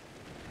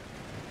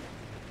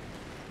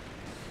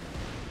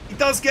 He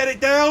does get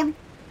it down.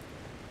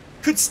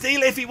 Could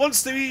steal it if he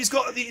wants to. He's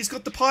got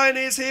the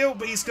pioneers here,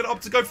 but he's going to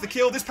opt to go for the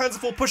kill. This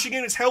Panzer IV pushing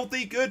in. It's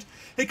healthy. Good.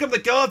 Here come the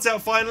guards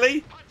out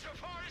finally.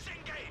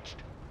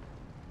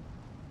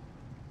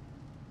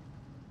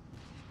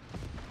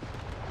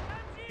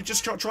 He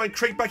just try and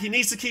creep back. He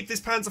needs to keep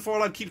this Panzer IV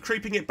alive. Keep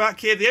creeping it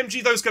back here. The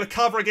MG, though, is going to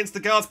cover against the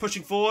guards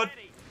pushing forward.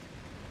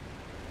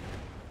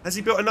 Has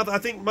he built another? I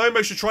think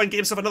Momo should try and get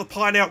himself another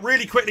pioneer out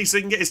really quickly so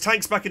he can get his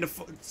tanks back into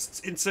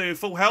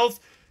full health.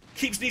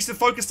 Needs to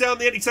focus down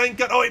the anti-tank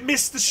gun. Oh, it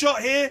missed the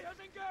shot here.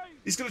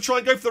 He's going to try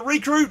and go for the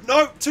recruit.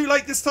 No, too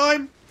late this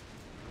time.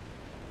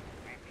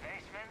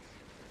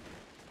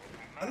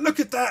 And look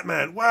at that,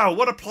 man. Wow,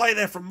 what a play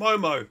there from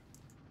Momo.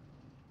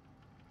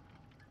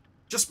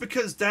 Just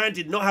because Dan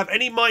did not have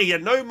any mine, he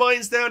had no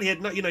mines down. He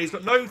had no, he's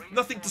got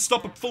nothing to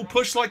stop a full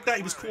push like that.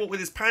 He was caught with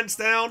his pants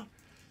down.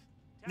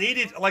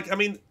 Needed, I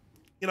mean,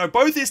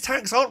 both his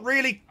tanks aren't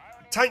really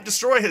tank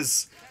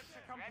destroyers.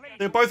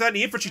 They're both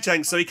anti-infantry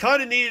tanks, so he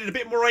kind of needed a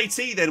bit more AT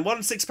then. 1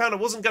 6-pounder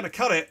wasn't going to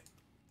cut it.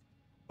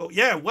 But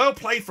yeah, well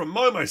played from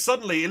Momo.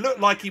 Suddenly, it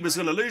looked like he was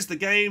going to lose the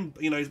game.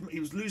 He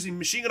was losing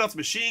machine gun after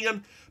machine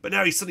gun, but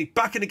now he's suddenly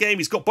back in the game.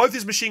 He's got both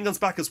his machine guns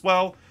back as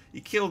well. He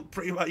killed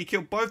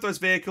both those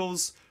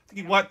vehicles. I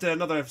think he wiped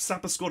another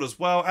sapper squad as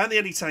well, and the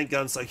anti-tank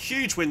gun. So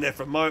huge win there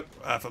from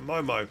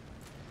Momo.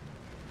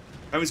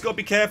 And he's got to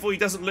be careful he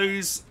doesn't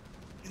lose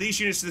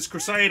these units to this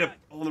Crusader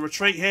on the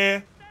retreat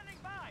here.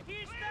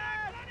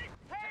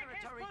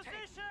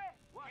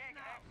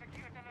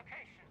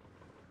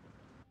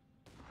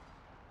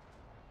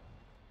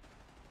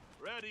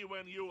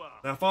 When you are.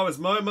 Now, if I was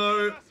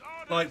Momo,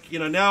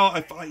 now,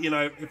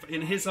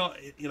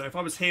 if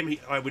I was him,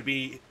 I would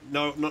be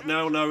now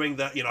knowing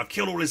that, I've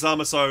killed all his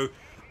armor, so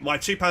my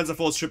 2 Panzer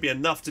IVs should be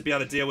enough to be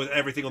able to deal with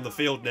everything on the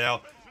field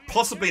now.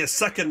 Possibly a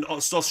second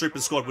Stoss Trooper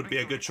squad would be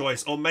a good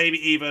choice, or maybe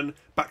even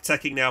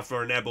back-teching now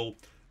for a Nebel,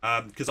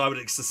 because I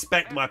would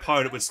suspect my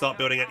opponent would start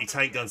building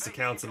anti-tank guns to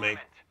counter me.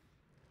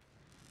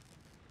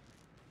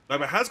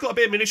 Momo has got a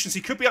bit of munitions.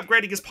 He could be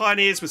upgrading his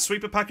Pioneers with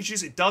sweeper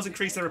packages. It does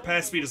increase their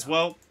repair speed as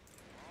well.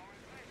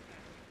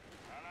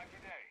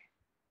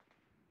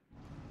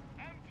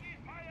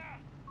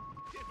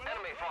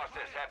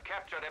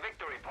 Captured a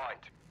victory point.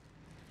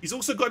 He's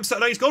also got himself.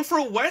 No, he's gone for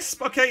a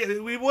Wesp. Okay,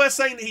 we were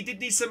saying that he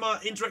did need some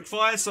indirect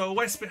fire, so a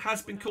Wesp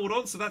has been called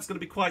on, so that's going to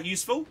be quite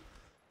useful.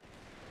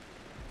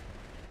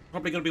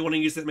 Probably going to be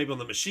wanting to use it maybe on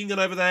the machine gun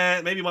over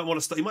there. Maybe he might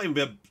want to. He might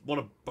even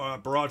want to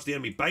barrage the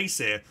enemy base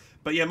here.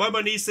 But yeah,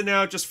 Momo needs to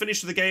now just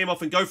finish the game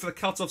off and go for the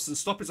cutoffs and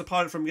stop his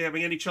opponent from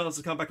having any chance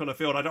to come back on the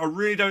field. I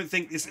really don't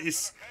think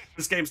this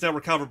game's now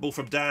recoverable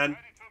from Dan.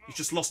 He's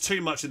just lost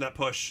too much in that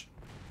push.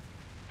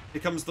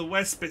 Here comes the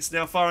Wesp. It's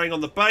now firing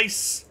on the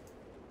base.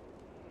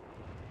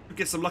 Could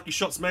get some lucky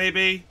shots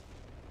maybe.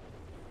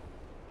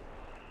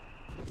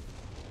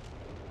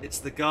 It's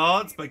the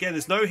guards, but again,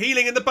 there's no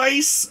healing in the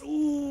base.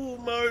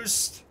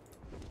 Almost.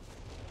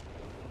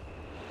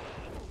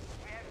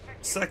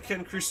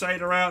 Second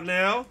Crusader out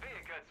now.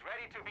 Vehicles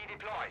ready to be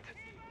deployed.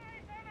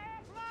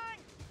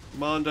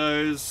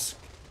 Commandos.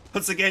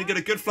 Once again, get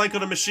a good flank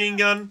on a machine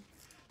gun.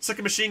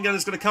 Second machine gun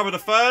is going to cover the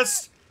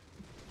first.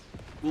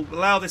 We'll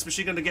allow this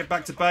machine gun to get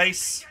back to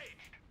base.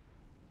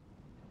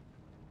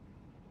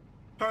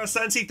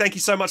 Parasanti, thank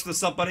you so much for the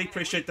sub, buddy.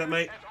 Appreciate that,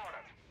 mate.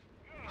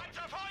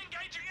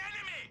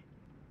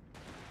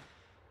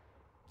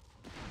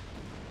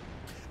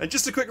 And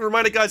just a quick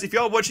reminder, guys, if you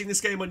are watching this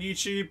game on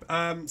YouTube,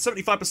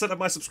 75% of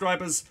my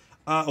subscribers,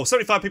 or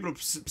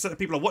 75% of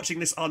people are watching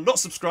this are not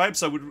subscribed.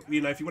 So, you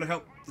know, if you want to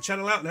help the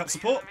channel out and help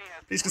support,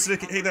 please consider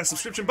hitting that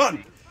subscription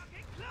button.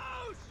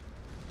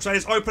 So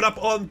let's open up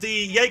on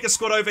the Jaeger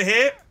squad over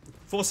here,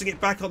 forcing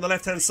it back on the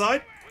left-hand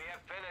side. We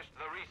have finished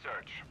the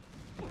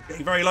research.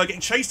 Getting very low,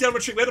 getting chased down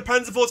retreat. Where the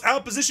Panzer IV's out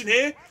of position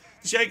here.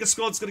 This Jaeger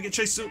squad's going to get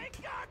chased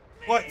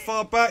quite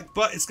far back,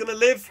 but it's going to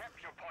live.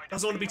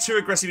 Doesn't want to be too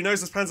aggressive. He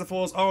knows those Panzer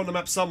IVs are on the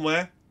map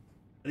somewhere.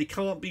 And he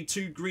can't be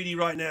too greedy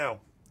right now.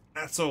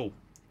 At all.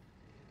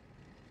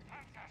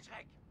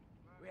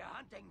 We're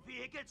hunting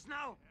vehicles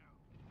now.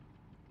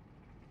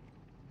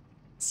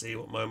 Let's see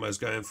what Momo's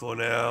going for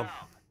now.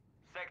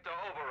 Sector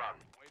overrun.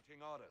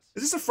 Waiting orders.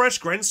 Is this a fresh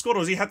Gren squad, or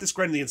has he had this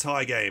Gren the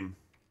entire game?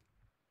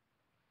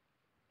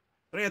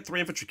 I only had 3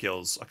 infantry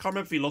kills. I can't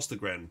remember if he lost the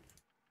Gren.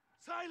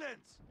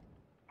 Silence.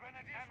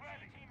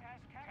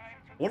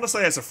 I want to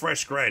say it's a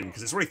fresh Gren,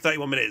 because it's already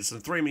 31 minutes,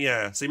 and 3,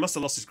 yeah, so he must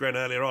have lost his Gren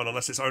earlier on,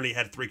 unless it's only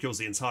had 3 kills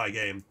the entire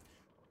game.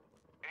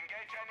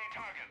 Engage any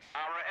targets.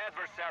 Our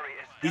adversary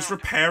is He's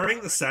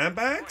repairing the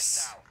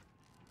sandbags?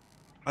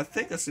 I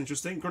think that's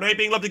interesting. Grenade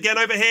being lobbed again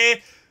over here.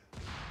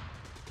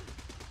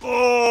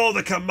 Oh,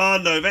 the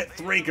commando. Vet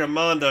 3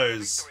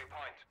 commandos.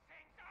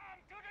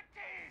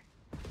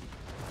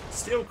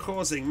 Still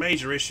causing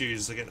major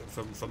issues again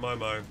for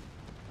Momo.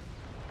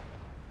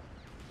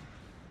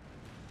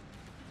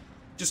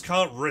 Just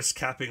can't risk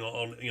capping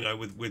on, you know,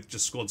 with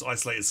just squads,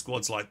 isolated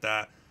squads like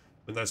that,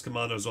 when those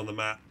commandos on the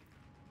map.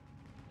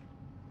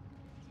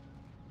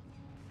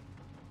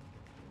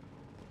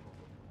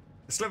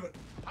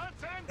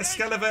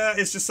 Excalibur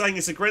is just saying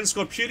it's a Gren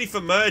squad purely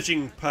for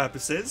merging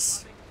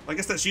purposes. I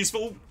guess that's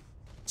useful.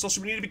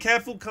 Sausage, we need to be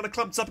careful. Kind of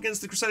clumped up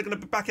against the Crusader, going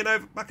to be backing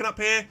up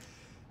here.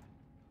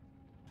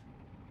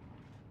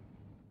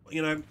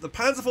 You know, the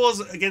Panzer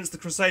IVs against the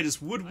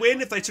Crusaders would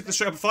win if they took the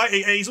straight up fight.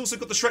 And he's also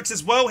got the Shreks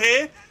as well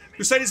here.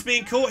 Crusaders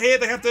being caught here.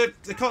 They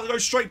can't go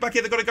straight back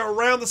here. They've got to go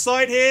around the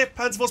side here.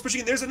 Panzer IVs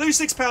pushing in. There's a new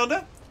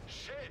 6-pounder.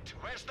 Shit,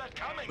 where's that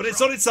coming But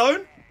it's on its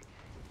own.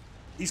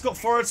 He's got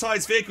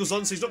prioritized vehicles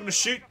on, so he's not going to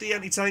shoot the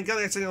anti-tank gun.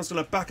 The anti-tank gun's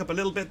going to back up a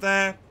little bit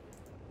there.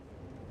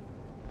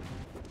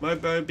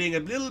 Momo being a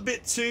little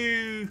bit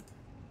too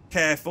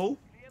careful.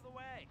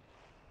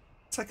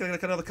 Taking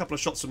like another couple of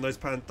shots from that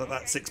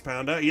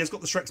 6-pounder. He has got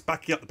the Shreks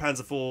backing up the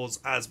Panzer IVs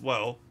as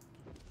well.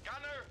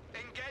 Gunner,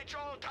 engage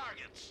all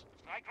targets.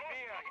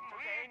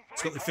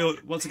 It's got the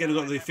field once again. We've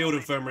got the field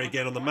infirmary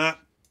again on the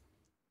map.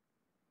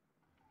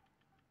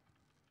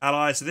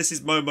 Allies. So this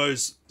is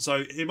Momo's.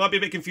 So it might be a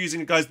bit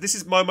confusing, guys. This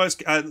is Momo's.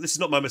 This is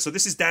not Momo. So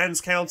this is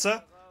Dan's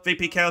counter,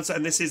 VP counter,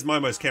 and this is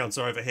Momo's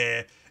counter over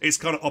here. It's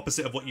kind of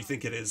opposite of what you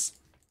think it is.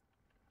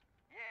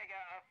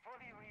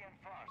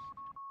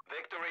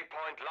 Victory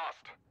point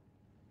lost.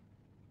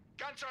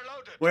 Guns are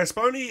loaded. Where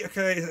Spony,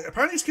 okay,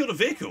 apparently he's killed a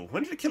vehicle.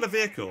 When did it kill a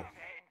vehicle?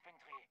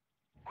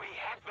 We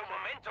have the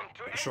momentum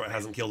to I'm sure it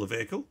hasn't killed a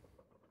vehicle.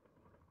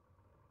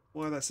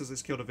 Why that says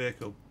it's killed a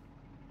vehicle?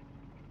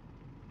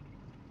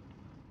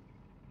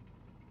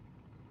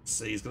 Let's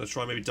see, he's going to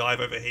try and maybe dive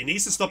over here. He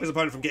needs to stop his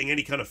opponent from getting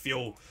any kind of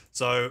fuel.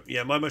 So,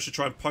 yeah, Momo should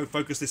try and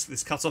focus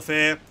this cut-off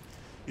here.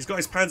 He's got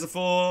his Panzer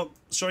IV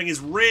showing his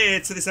rear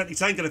to this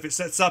anti-tank gun if it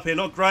sets up here.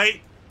 Not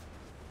great.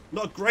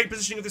 Not a great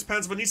positioning of this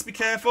Panzer IV. Needs to be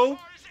careful.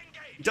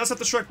 He does have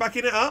the Shrek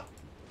backing it up.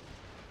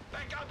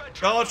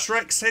 Guard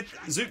Shreks hit,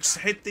 Zooks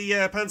hit the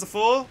Panzer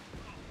IV.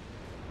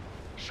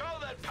 Show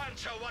that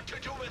Panzer what to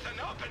do with an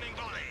opening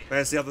volley.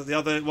 There's the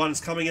other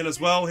one's coming in as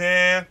well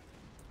here.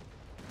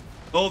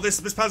 Oh, this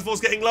Panzer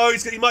IV's getting low.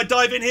 He might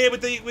dive in here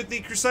with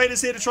the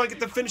Crusaders here to try and get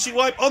the finishing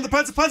wipe on the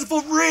Panzer. Panzer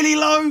IV really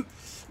low.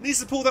 Needs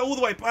to pull that all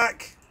the way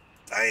back.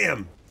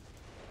 Damn.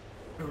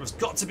 Everyone's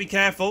got to be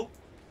careful.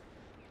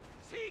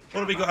 What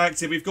have we got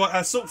active? We've got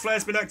assault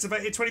flares been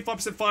activated,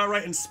 25% fire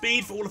rate and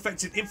speed for all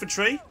effective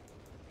infantry.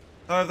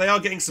 They are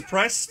getting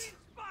suppressed.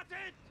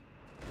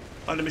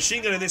 And the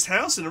machine gun in this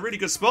house in a really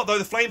good spot, though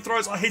the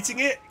flamethrowers are hitting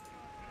it.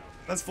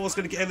 Panzer IV's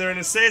going to get in there and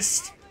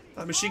assist.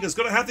 That machine gun's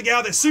got to have to get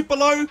out there super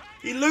low.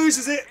 He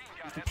loses it.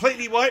 He's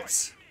completely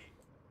wiped.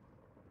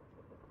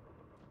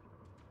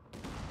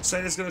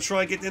 Crusader's going to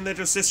try and get in there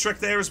to assist Shrek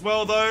there as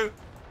well, though.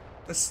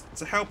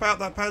 To help out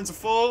that Panzer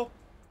IV.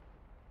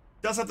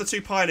 Does have the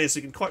 2 pioneers, so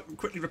you can quite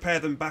quickly repair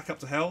them back up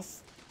to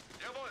health.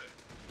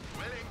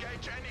 We'll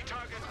engage any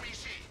target we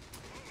see.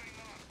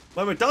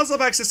 Momo does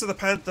have access to the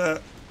Panther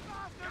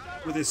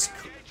with his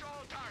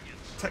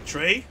tech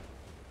tree.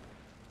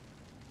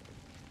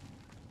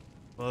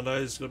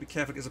 Commando's got to be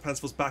careful because the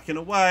Panzerforce backing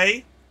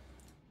away.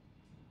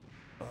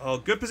 Oh,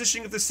 good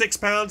positioning of the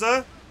 6-pounder.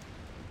 AT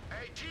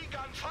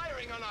gun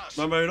firing on us.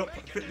 Momo, not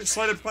a bit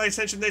slow to pay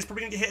attention there. He's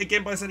probably going to get hit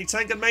again by his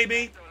anti-tank gun,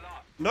 maybe.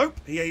 Nope.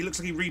 Yeah, he looks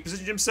like he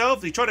repositioned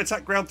himself. He tried to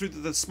attack ground through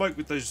the smoke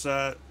with those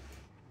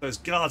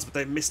guards, but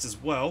they missed as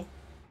well.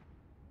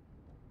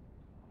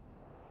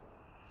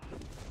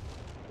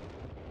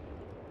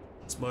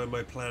 What's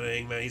Momo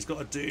planning? Man, he's got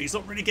to do. He's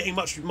not really getting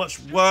much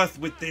worth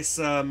with this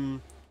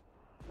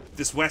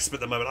this Wesp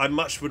at the moment. I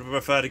much would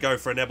prefer to go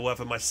for a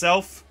Nebelwerfer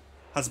myself.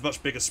 Has a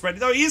much bigger spread.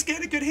 Though he is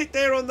getting a good hit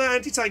there on that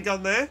anti-tank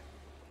gun there.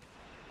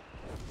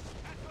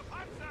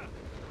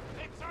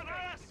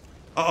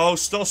 Uh-oh,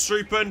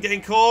 Stossrupen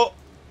getting caught.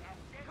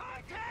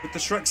 But the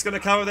Shrek's going to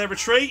cover their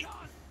retreat.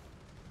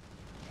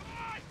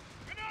 I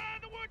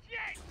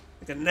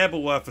think a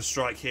Nebelwerfer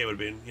strike here would have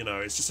been, you know,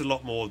 it's just a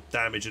lot more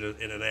damage in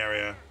an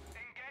area.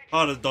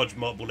 Harder to dodge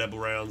multiple Nebel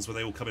rounds where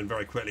they all come in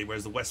very quickly,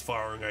 whereas the West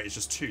firing rate is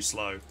just too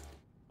slow.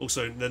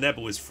 Also, the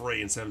Nebel is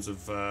free in terms of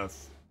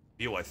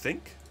view, I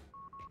think.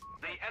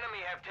 The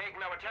enemy have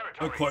taken our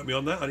territory. Don't quote me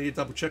on that. I need to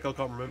double check. I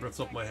can't remember off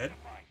the top of my head.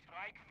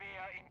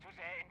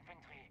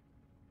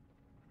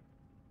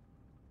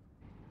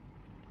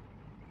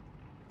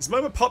 This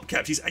moment pop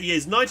capped. He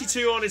is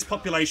 92 on his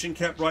population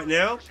cap right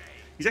now.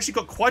 He's actually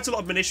got quite a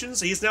lot of munitions.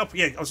 He is now,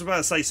 yeah, I was about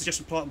to say,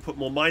 suggestion plant and put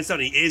more mines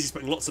down. He is. He's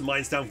putting lots of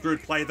mines down.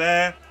 Good play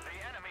there.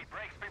 The enemy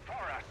breaks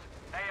before us.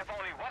 They have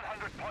only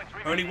 100 points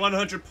remaining. Only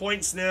 100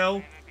 points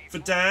now for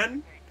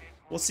Dan.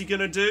 What's he going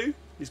to do?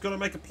 He's got to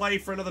make a play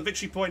for another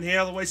victory point here.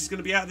 Otherwise, he's going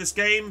to be out of this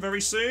game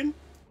very soon.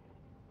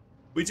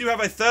 We do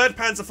have a third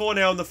Panzer IV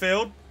now on the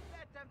field.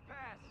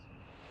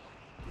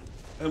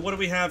 And what do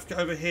we have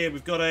over here?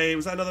 We've got a...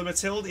 Was that another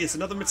Matilda? Yes,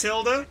 another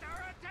Matilda.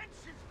 I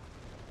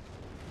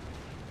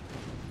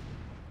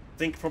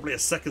think probably a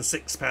second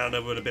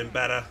 6-pounder would have been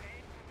better.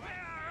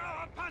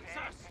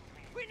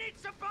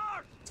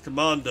 His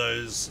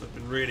commandos have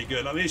been really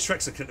good. I mean, these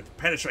Shreks are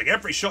penetrating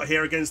every shot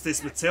here against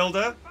this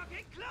Matilda.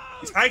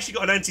 He's actually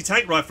got an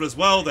anti-tank rifle as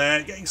well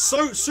there. Getting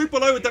so super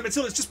low with that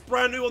Matilda. It's just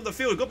brand new on the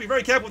field. Got to be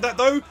very careful with that,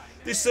 though.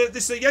 This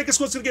Jaeger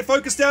squad's going to get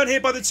focused down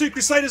here by the two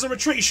Crusaders on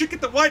retreat. He should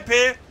get the wipe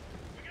here.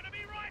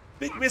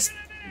 Big miss.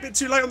 A bit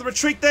too late on the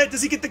retreat there.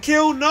 Does he get the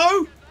kill?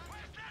 No.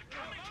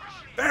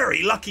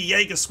 Very lucky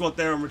Jaeger squad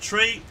there on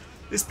retreat.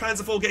 This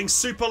Panzer IV getting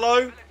super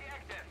low.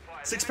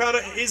 6-pounder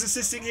is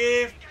assisting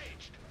here.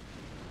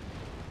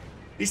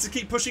 Needs to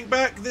keep pushing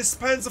back. This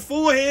Panzer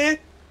IV here.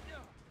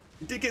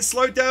 He did get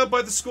slowed down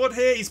by the squad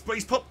here. He's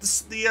popped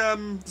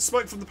the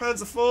smoke from the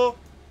Panzer IV.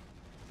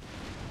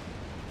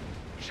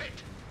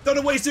 Don't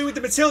know what he's doing with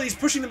the Matilda. He's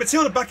pushing the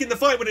Matilda back in the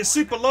fight when it's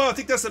super low. I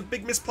think that's a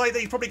big misplay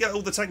there. You probably get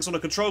all the tanks on a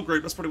control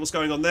group. That's probably what's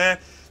going on there.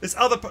 This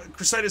other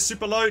Crusader's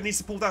super low. Needs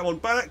to pull that one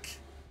back.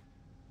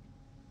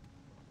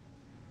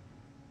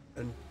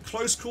 And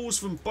close calls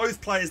from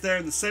both players there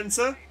in the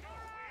centre.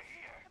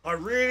 I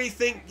really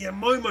think, yeah,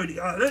 Momo,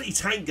 an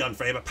anti-tank gun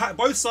for him.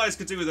 Both sides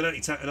could do with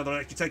another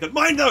anti-tank gun.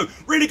 Mine, though!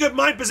 Really good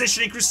mine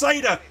positioning.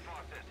 Crusader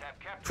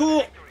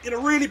caught in a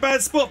really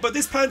bad spot, but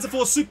this Panzer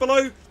IV super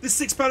low. This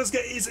 6-pounder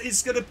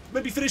is going to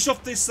maybe finish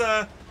off this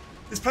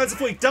this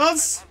Panzer IV. He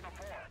does.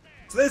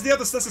 So there's the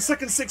other. That's the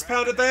second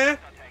 6-pounder there.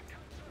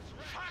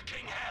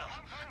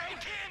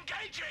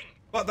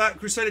 But that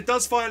Crusader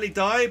does finally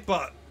die.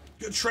 But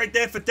good trade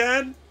there for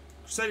Dan.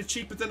 Crusader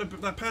cheaper than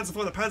that Panzer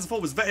IV. The Panzer IV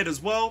was vetted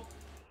as well.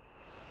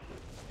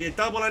 Yeah,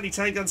 double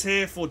anti-tank guns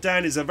here for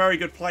Dan is a very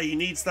good play. He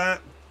needs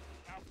that.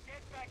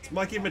 This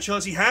might give him a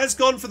chance. He has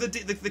gone for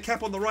the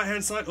cap on the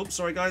right-hand side. Oops,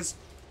 sorry, guys.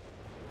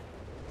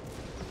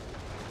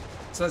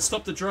 So let's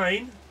stop the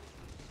drain.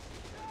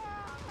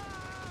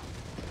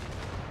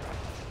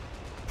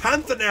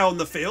 Panther now on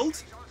the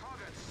field.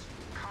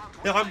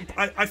 Now,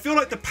 I feel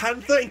like the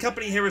Panther in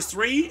Company Heroes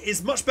 3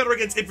 is much better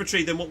against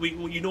infantry than what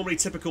you normally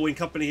typical in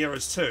Company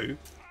Heroes 2.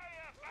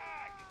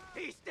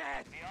 He's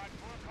dead.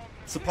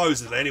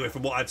 Supposedly, anyway,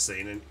 from what I've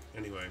seen,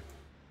 anyway.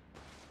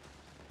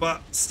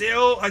 But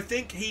still, I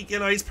think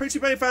his pretty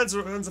many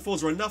Panzer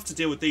IVs are enough to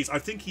deal with these. I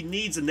think he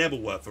needs a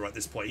Nebelwerfer at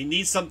this point. He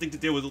needs something to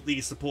deal with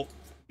these support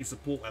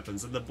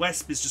weapons, and the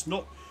Wesp is just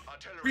not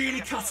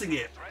really cutting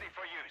it. Ready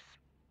for use.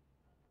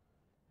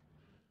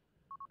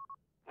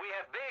 We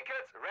have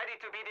vehicles ready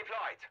to be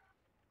deployed.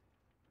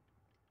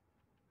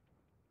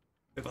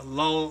 We've got a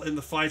lull in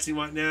the fighting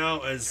right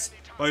now as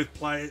both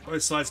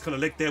sides kind of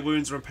lick their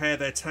wounds and repair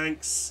their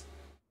tanks.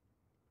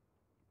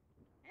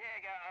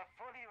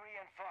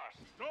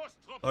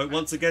 Oh,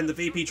 once again, the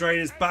VP drain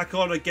is back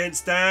on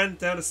against Dan.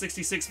 Down to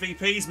 66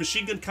 VPs.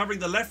 Machine gun covering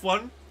the left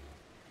one.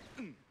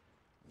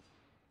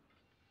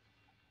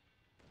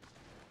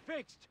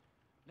 Fixed.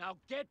 Now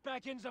get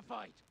back in the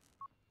fight.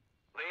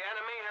 The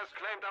enemy has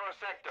claimed our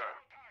sector.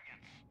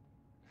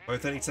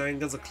 Both anti-tank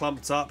guns are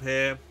clumped up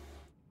here.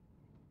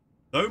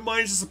 No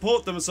mines to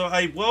support them, so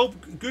a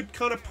good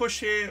kind of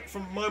push here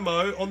from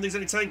Momo on these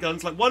anti-tank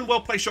guns. Like one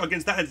well-placed shot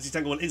against that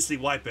anti-tank gun will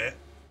instantly wipe it.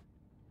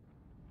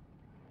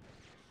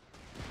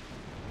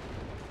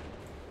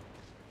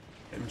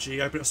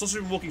 MG open. It's also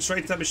been walking straight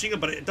into that machine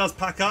gun, but it does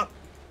pack up.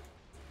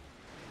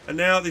 And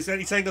now these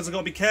anti-tank guns have got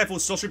to be careful.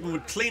 Stormtrooper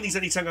would clean these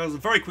anti-tank guns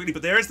very quickly,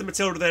 but there is the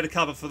Matilda there to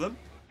cover for them.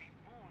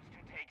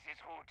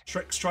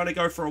 Shrek's trying to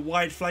go for a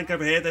wide flank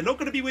over here. They're not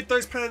going to be with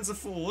those Panzer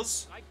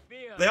IVs.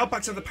 They are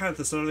back to the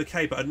Panthers, so they're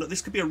okay, but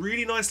this could be a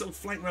really nice little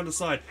flank around the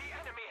side.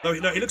 No,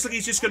 it looks like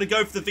he's just going to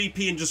go for the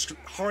VP and just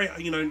hurry,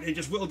 and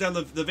just whittle down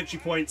the victory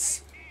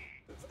points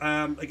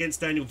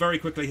against Daniel very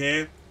quickly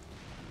here.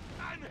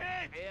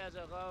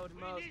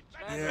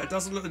 Yeah, it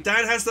doesn't look...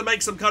 Dan has to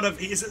make some kind of...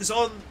 It's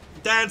on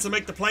Dan to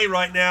make the play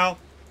right now.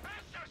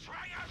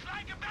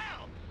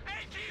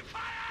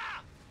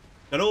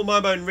 And all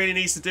Momo really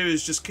needs to do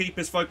is just keep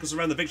his focus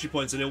around the victory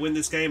points and he'll win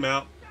this game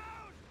out.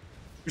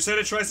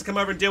 Crusader tries to come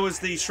over and deal with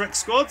the Shrek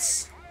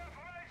squads.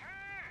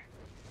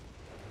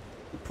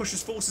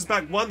 Pushes forces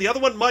back one. The other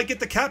one might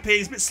get the cap here.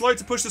 He's a bit slow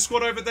to push the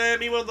squad over there.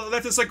 Meanwhile, on the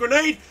left hand side,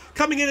 grenade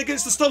coming in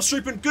against the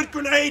Stormtrooper. Good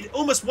grenade,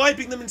 almost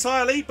wiping them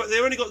entirely. But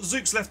they've only got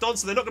Zooks left on,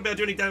 so they're not going to be able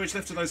to do any damage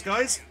left to those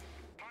guys.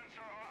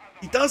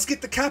 He does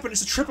get the cap, and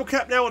it's a triple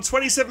cap now on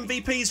 27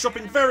 VPs,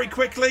 dropping very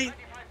quickly.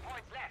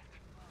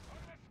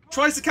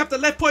 Tries to cap the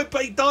left point,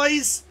 but he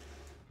dies.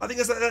 I think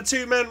there's that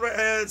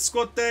two-man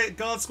squad there.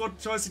 Guard squad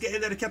tries to get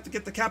in there to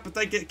get the cap, but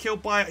they get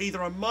killed by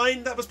either a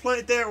mine that was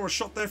planted there or a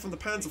shot there from the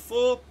Panzer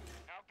IV.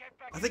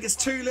 I think it's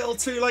too little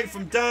too late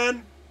from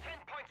Dan.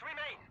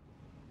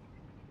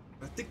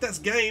 I think that's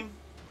game.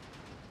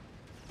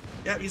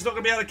 Yep, he's not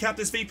going to be able to cap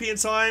this VP in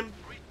time.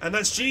 And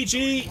that's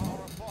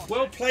GG.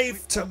 Well played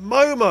to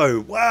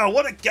Momo. Wow,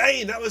 what a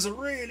game. That was a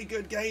really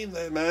good game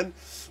there, man.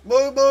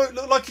 Momo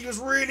looked like he was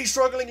really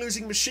struggling,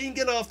 losing machine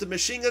gun after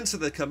machine gun to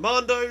the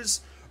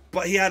commandos.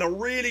 But he had a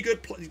really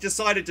good play. He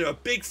decided to do a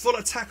big full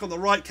attack on the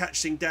right,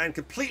 catching Dan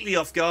completely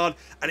off guard.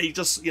 And he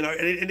just,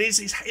 in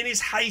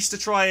his haste to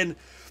try and,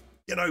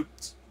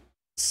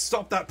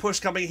 stop that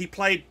push coming, he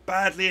played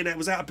badly and it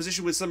was out of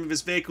position with some of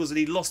his vehicles, and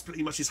he lost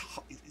pretty much his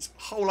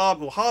whole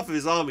army, or half of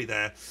his army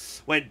there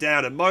went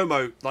down. And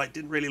Momo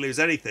didn't really lose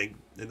anything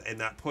in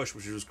that push,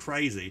 which was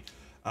crazy.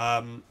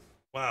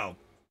 Wow,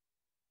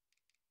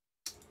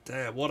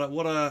 damn, what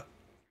a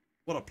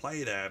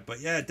play there. But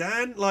yeah,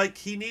 Dan,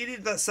 he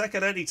needed that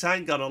second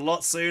anti-tank gun a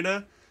lot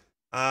sooner.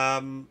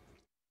 Yeah,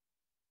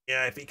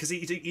 because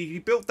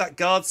he built that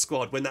guard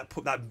squad when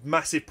that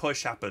massive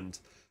push happened.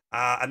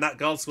 And that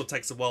guard squad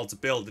takes a while to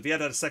build. If he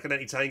had a second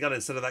anti-tank gun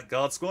instead of that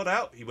guard squad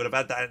out, he would have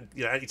had that,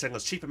 anti-tank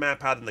gun's cheaper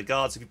manpower than the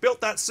guards. If he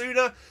built that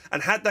sooner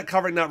and had that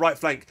covering that right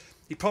flank,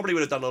 he probably would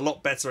have done a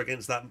lot better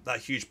against that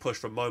huge push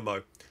from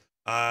Momo.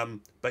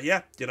 But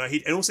yeah,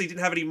 and also he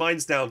didn't have any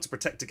mines down to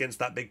protect against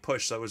that big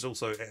push, so it was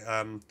also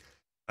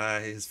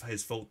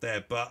his fault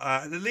there. But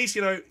at least,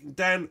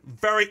 Dan,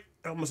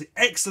 almost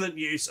excellent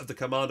use of the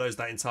commandos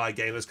that entire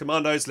game. Those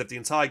commandos lived the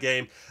entire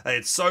game. They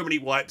had so many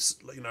wipes,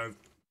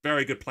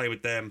 very good play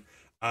with them.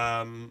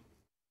 Yeah,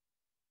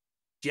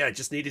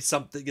 just needed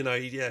something,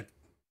 needed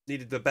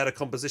the better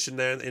composition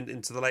there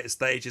into the later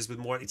stages with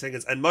more anti-tank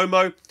guns. And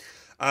Momo,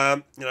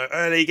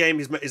 early game,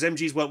 his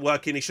MGs weren't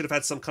working. He should have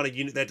had some kind of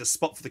unit there to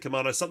spot for the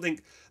commando,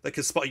 something that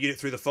could spot a unit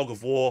through the fog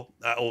of war,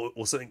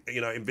 or something,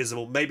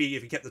 invisible. Maybe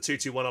if he kept the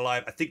 221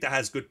 alive, I think that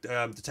has good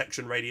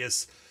detection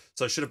radius,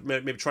 so I should have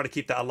maybe tried to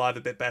keep that alive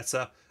a bit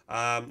better.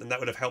 And that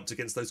would have helped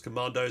against those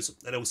commandos.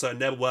 And also a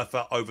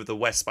Nebelwerfer over the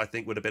Wesp, I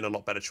think, would have been a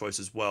lot better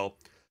choice as well.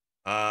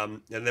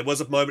 And there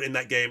was a moment in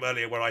that game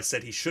earlier where I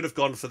said he should have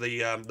gone for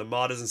the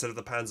Martyrs instead of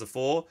the Panzer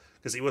IV,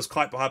 because he was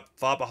quite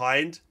far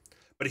behind.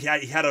 But he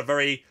had a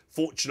very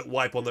fortunate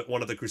wipe on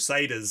one of the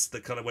Crusaders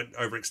that kind of went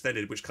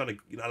overextended, which kind of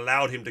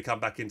allowed him to come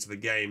back into the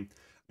game.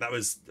 That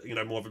was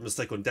more of a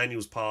mistake on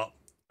Dan's part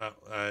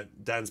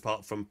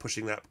from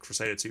pushing that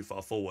Crusader too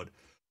far forward.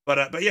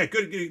 But yeah,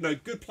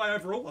 good play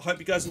overall. I hope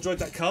you guys enjoyed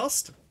that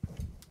cast.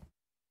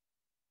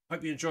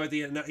 Hope you enjoyed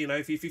the,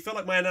 if you feel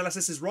like my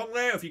analysis is wrong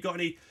there, if you've got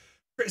any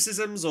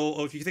criticisms,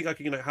 or if you think I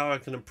can, how I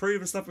can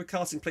improve and stuff with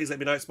casting, please let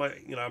me know. It's my,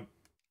 I'm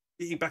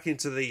getting back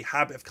into the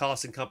habit of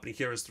casting Company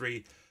Heroes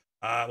 3,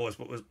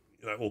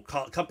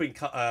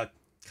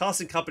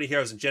 casting Company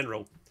Heroes in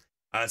general.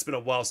 It's been a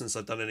while since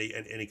I've done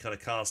any kind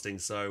of casting,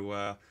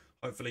 so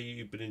hopefully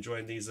you've been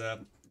enjoying these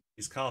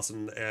casts,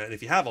 and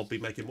if you have, I'll be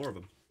making more of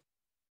them.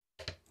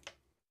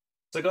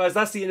 So guys,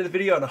 that's the end of the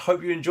video, and I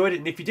hope you enjoyed it.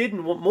 And if you did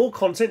and want more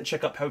content,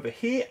 check up over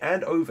here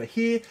and over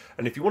here.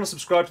 And if you want to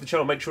subscribe to the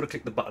channel, make sure to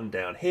click the button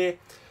down here.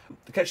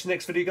 To catch the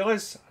next video,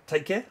 guys,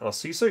 take care, and I'll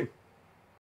see you soon.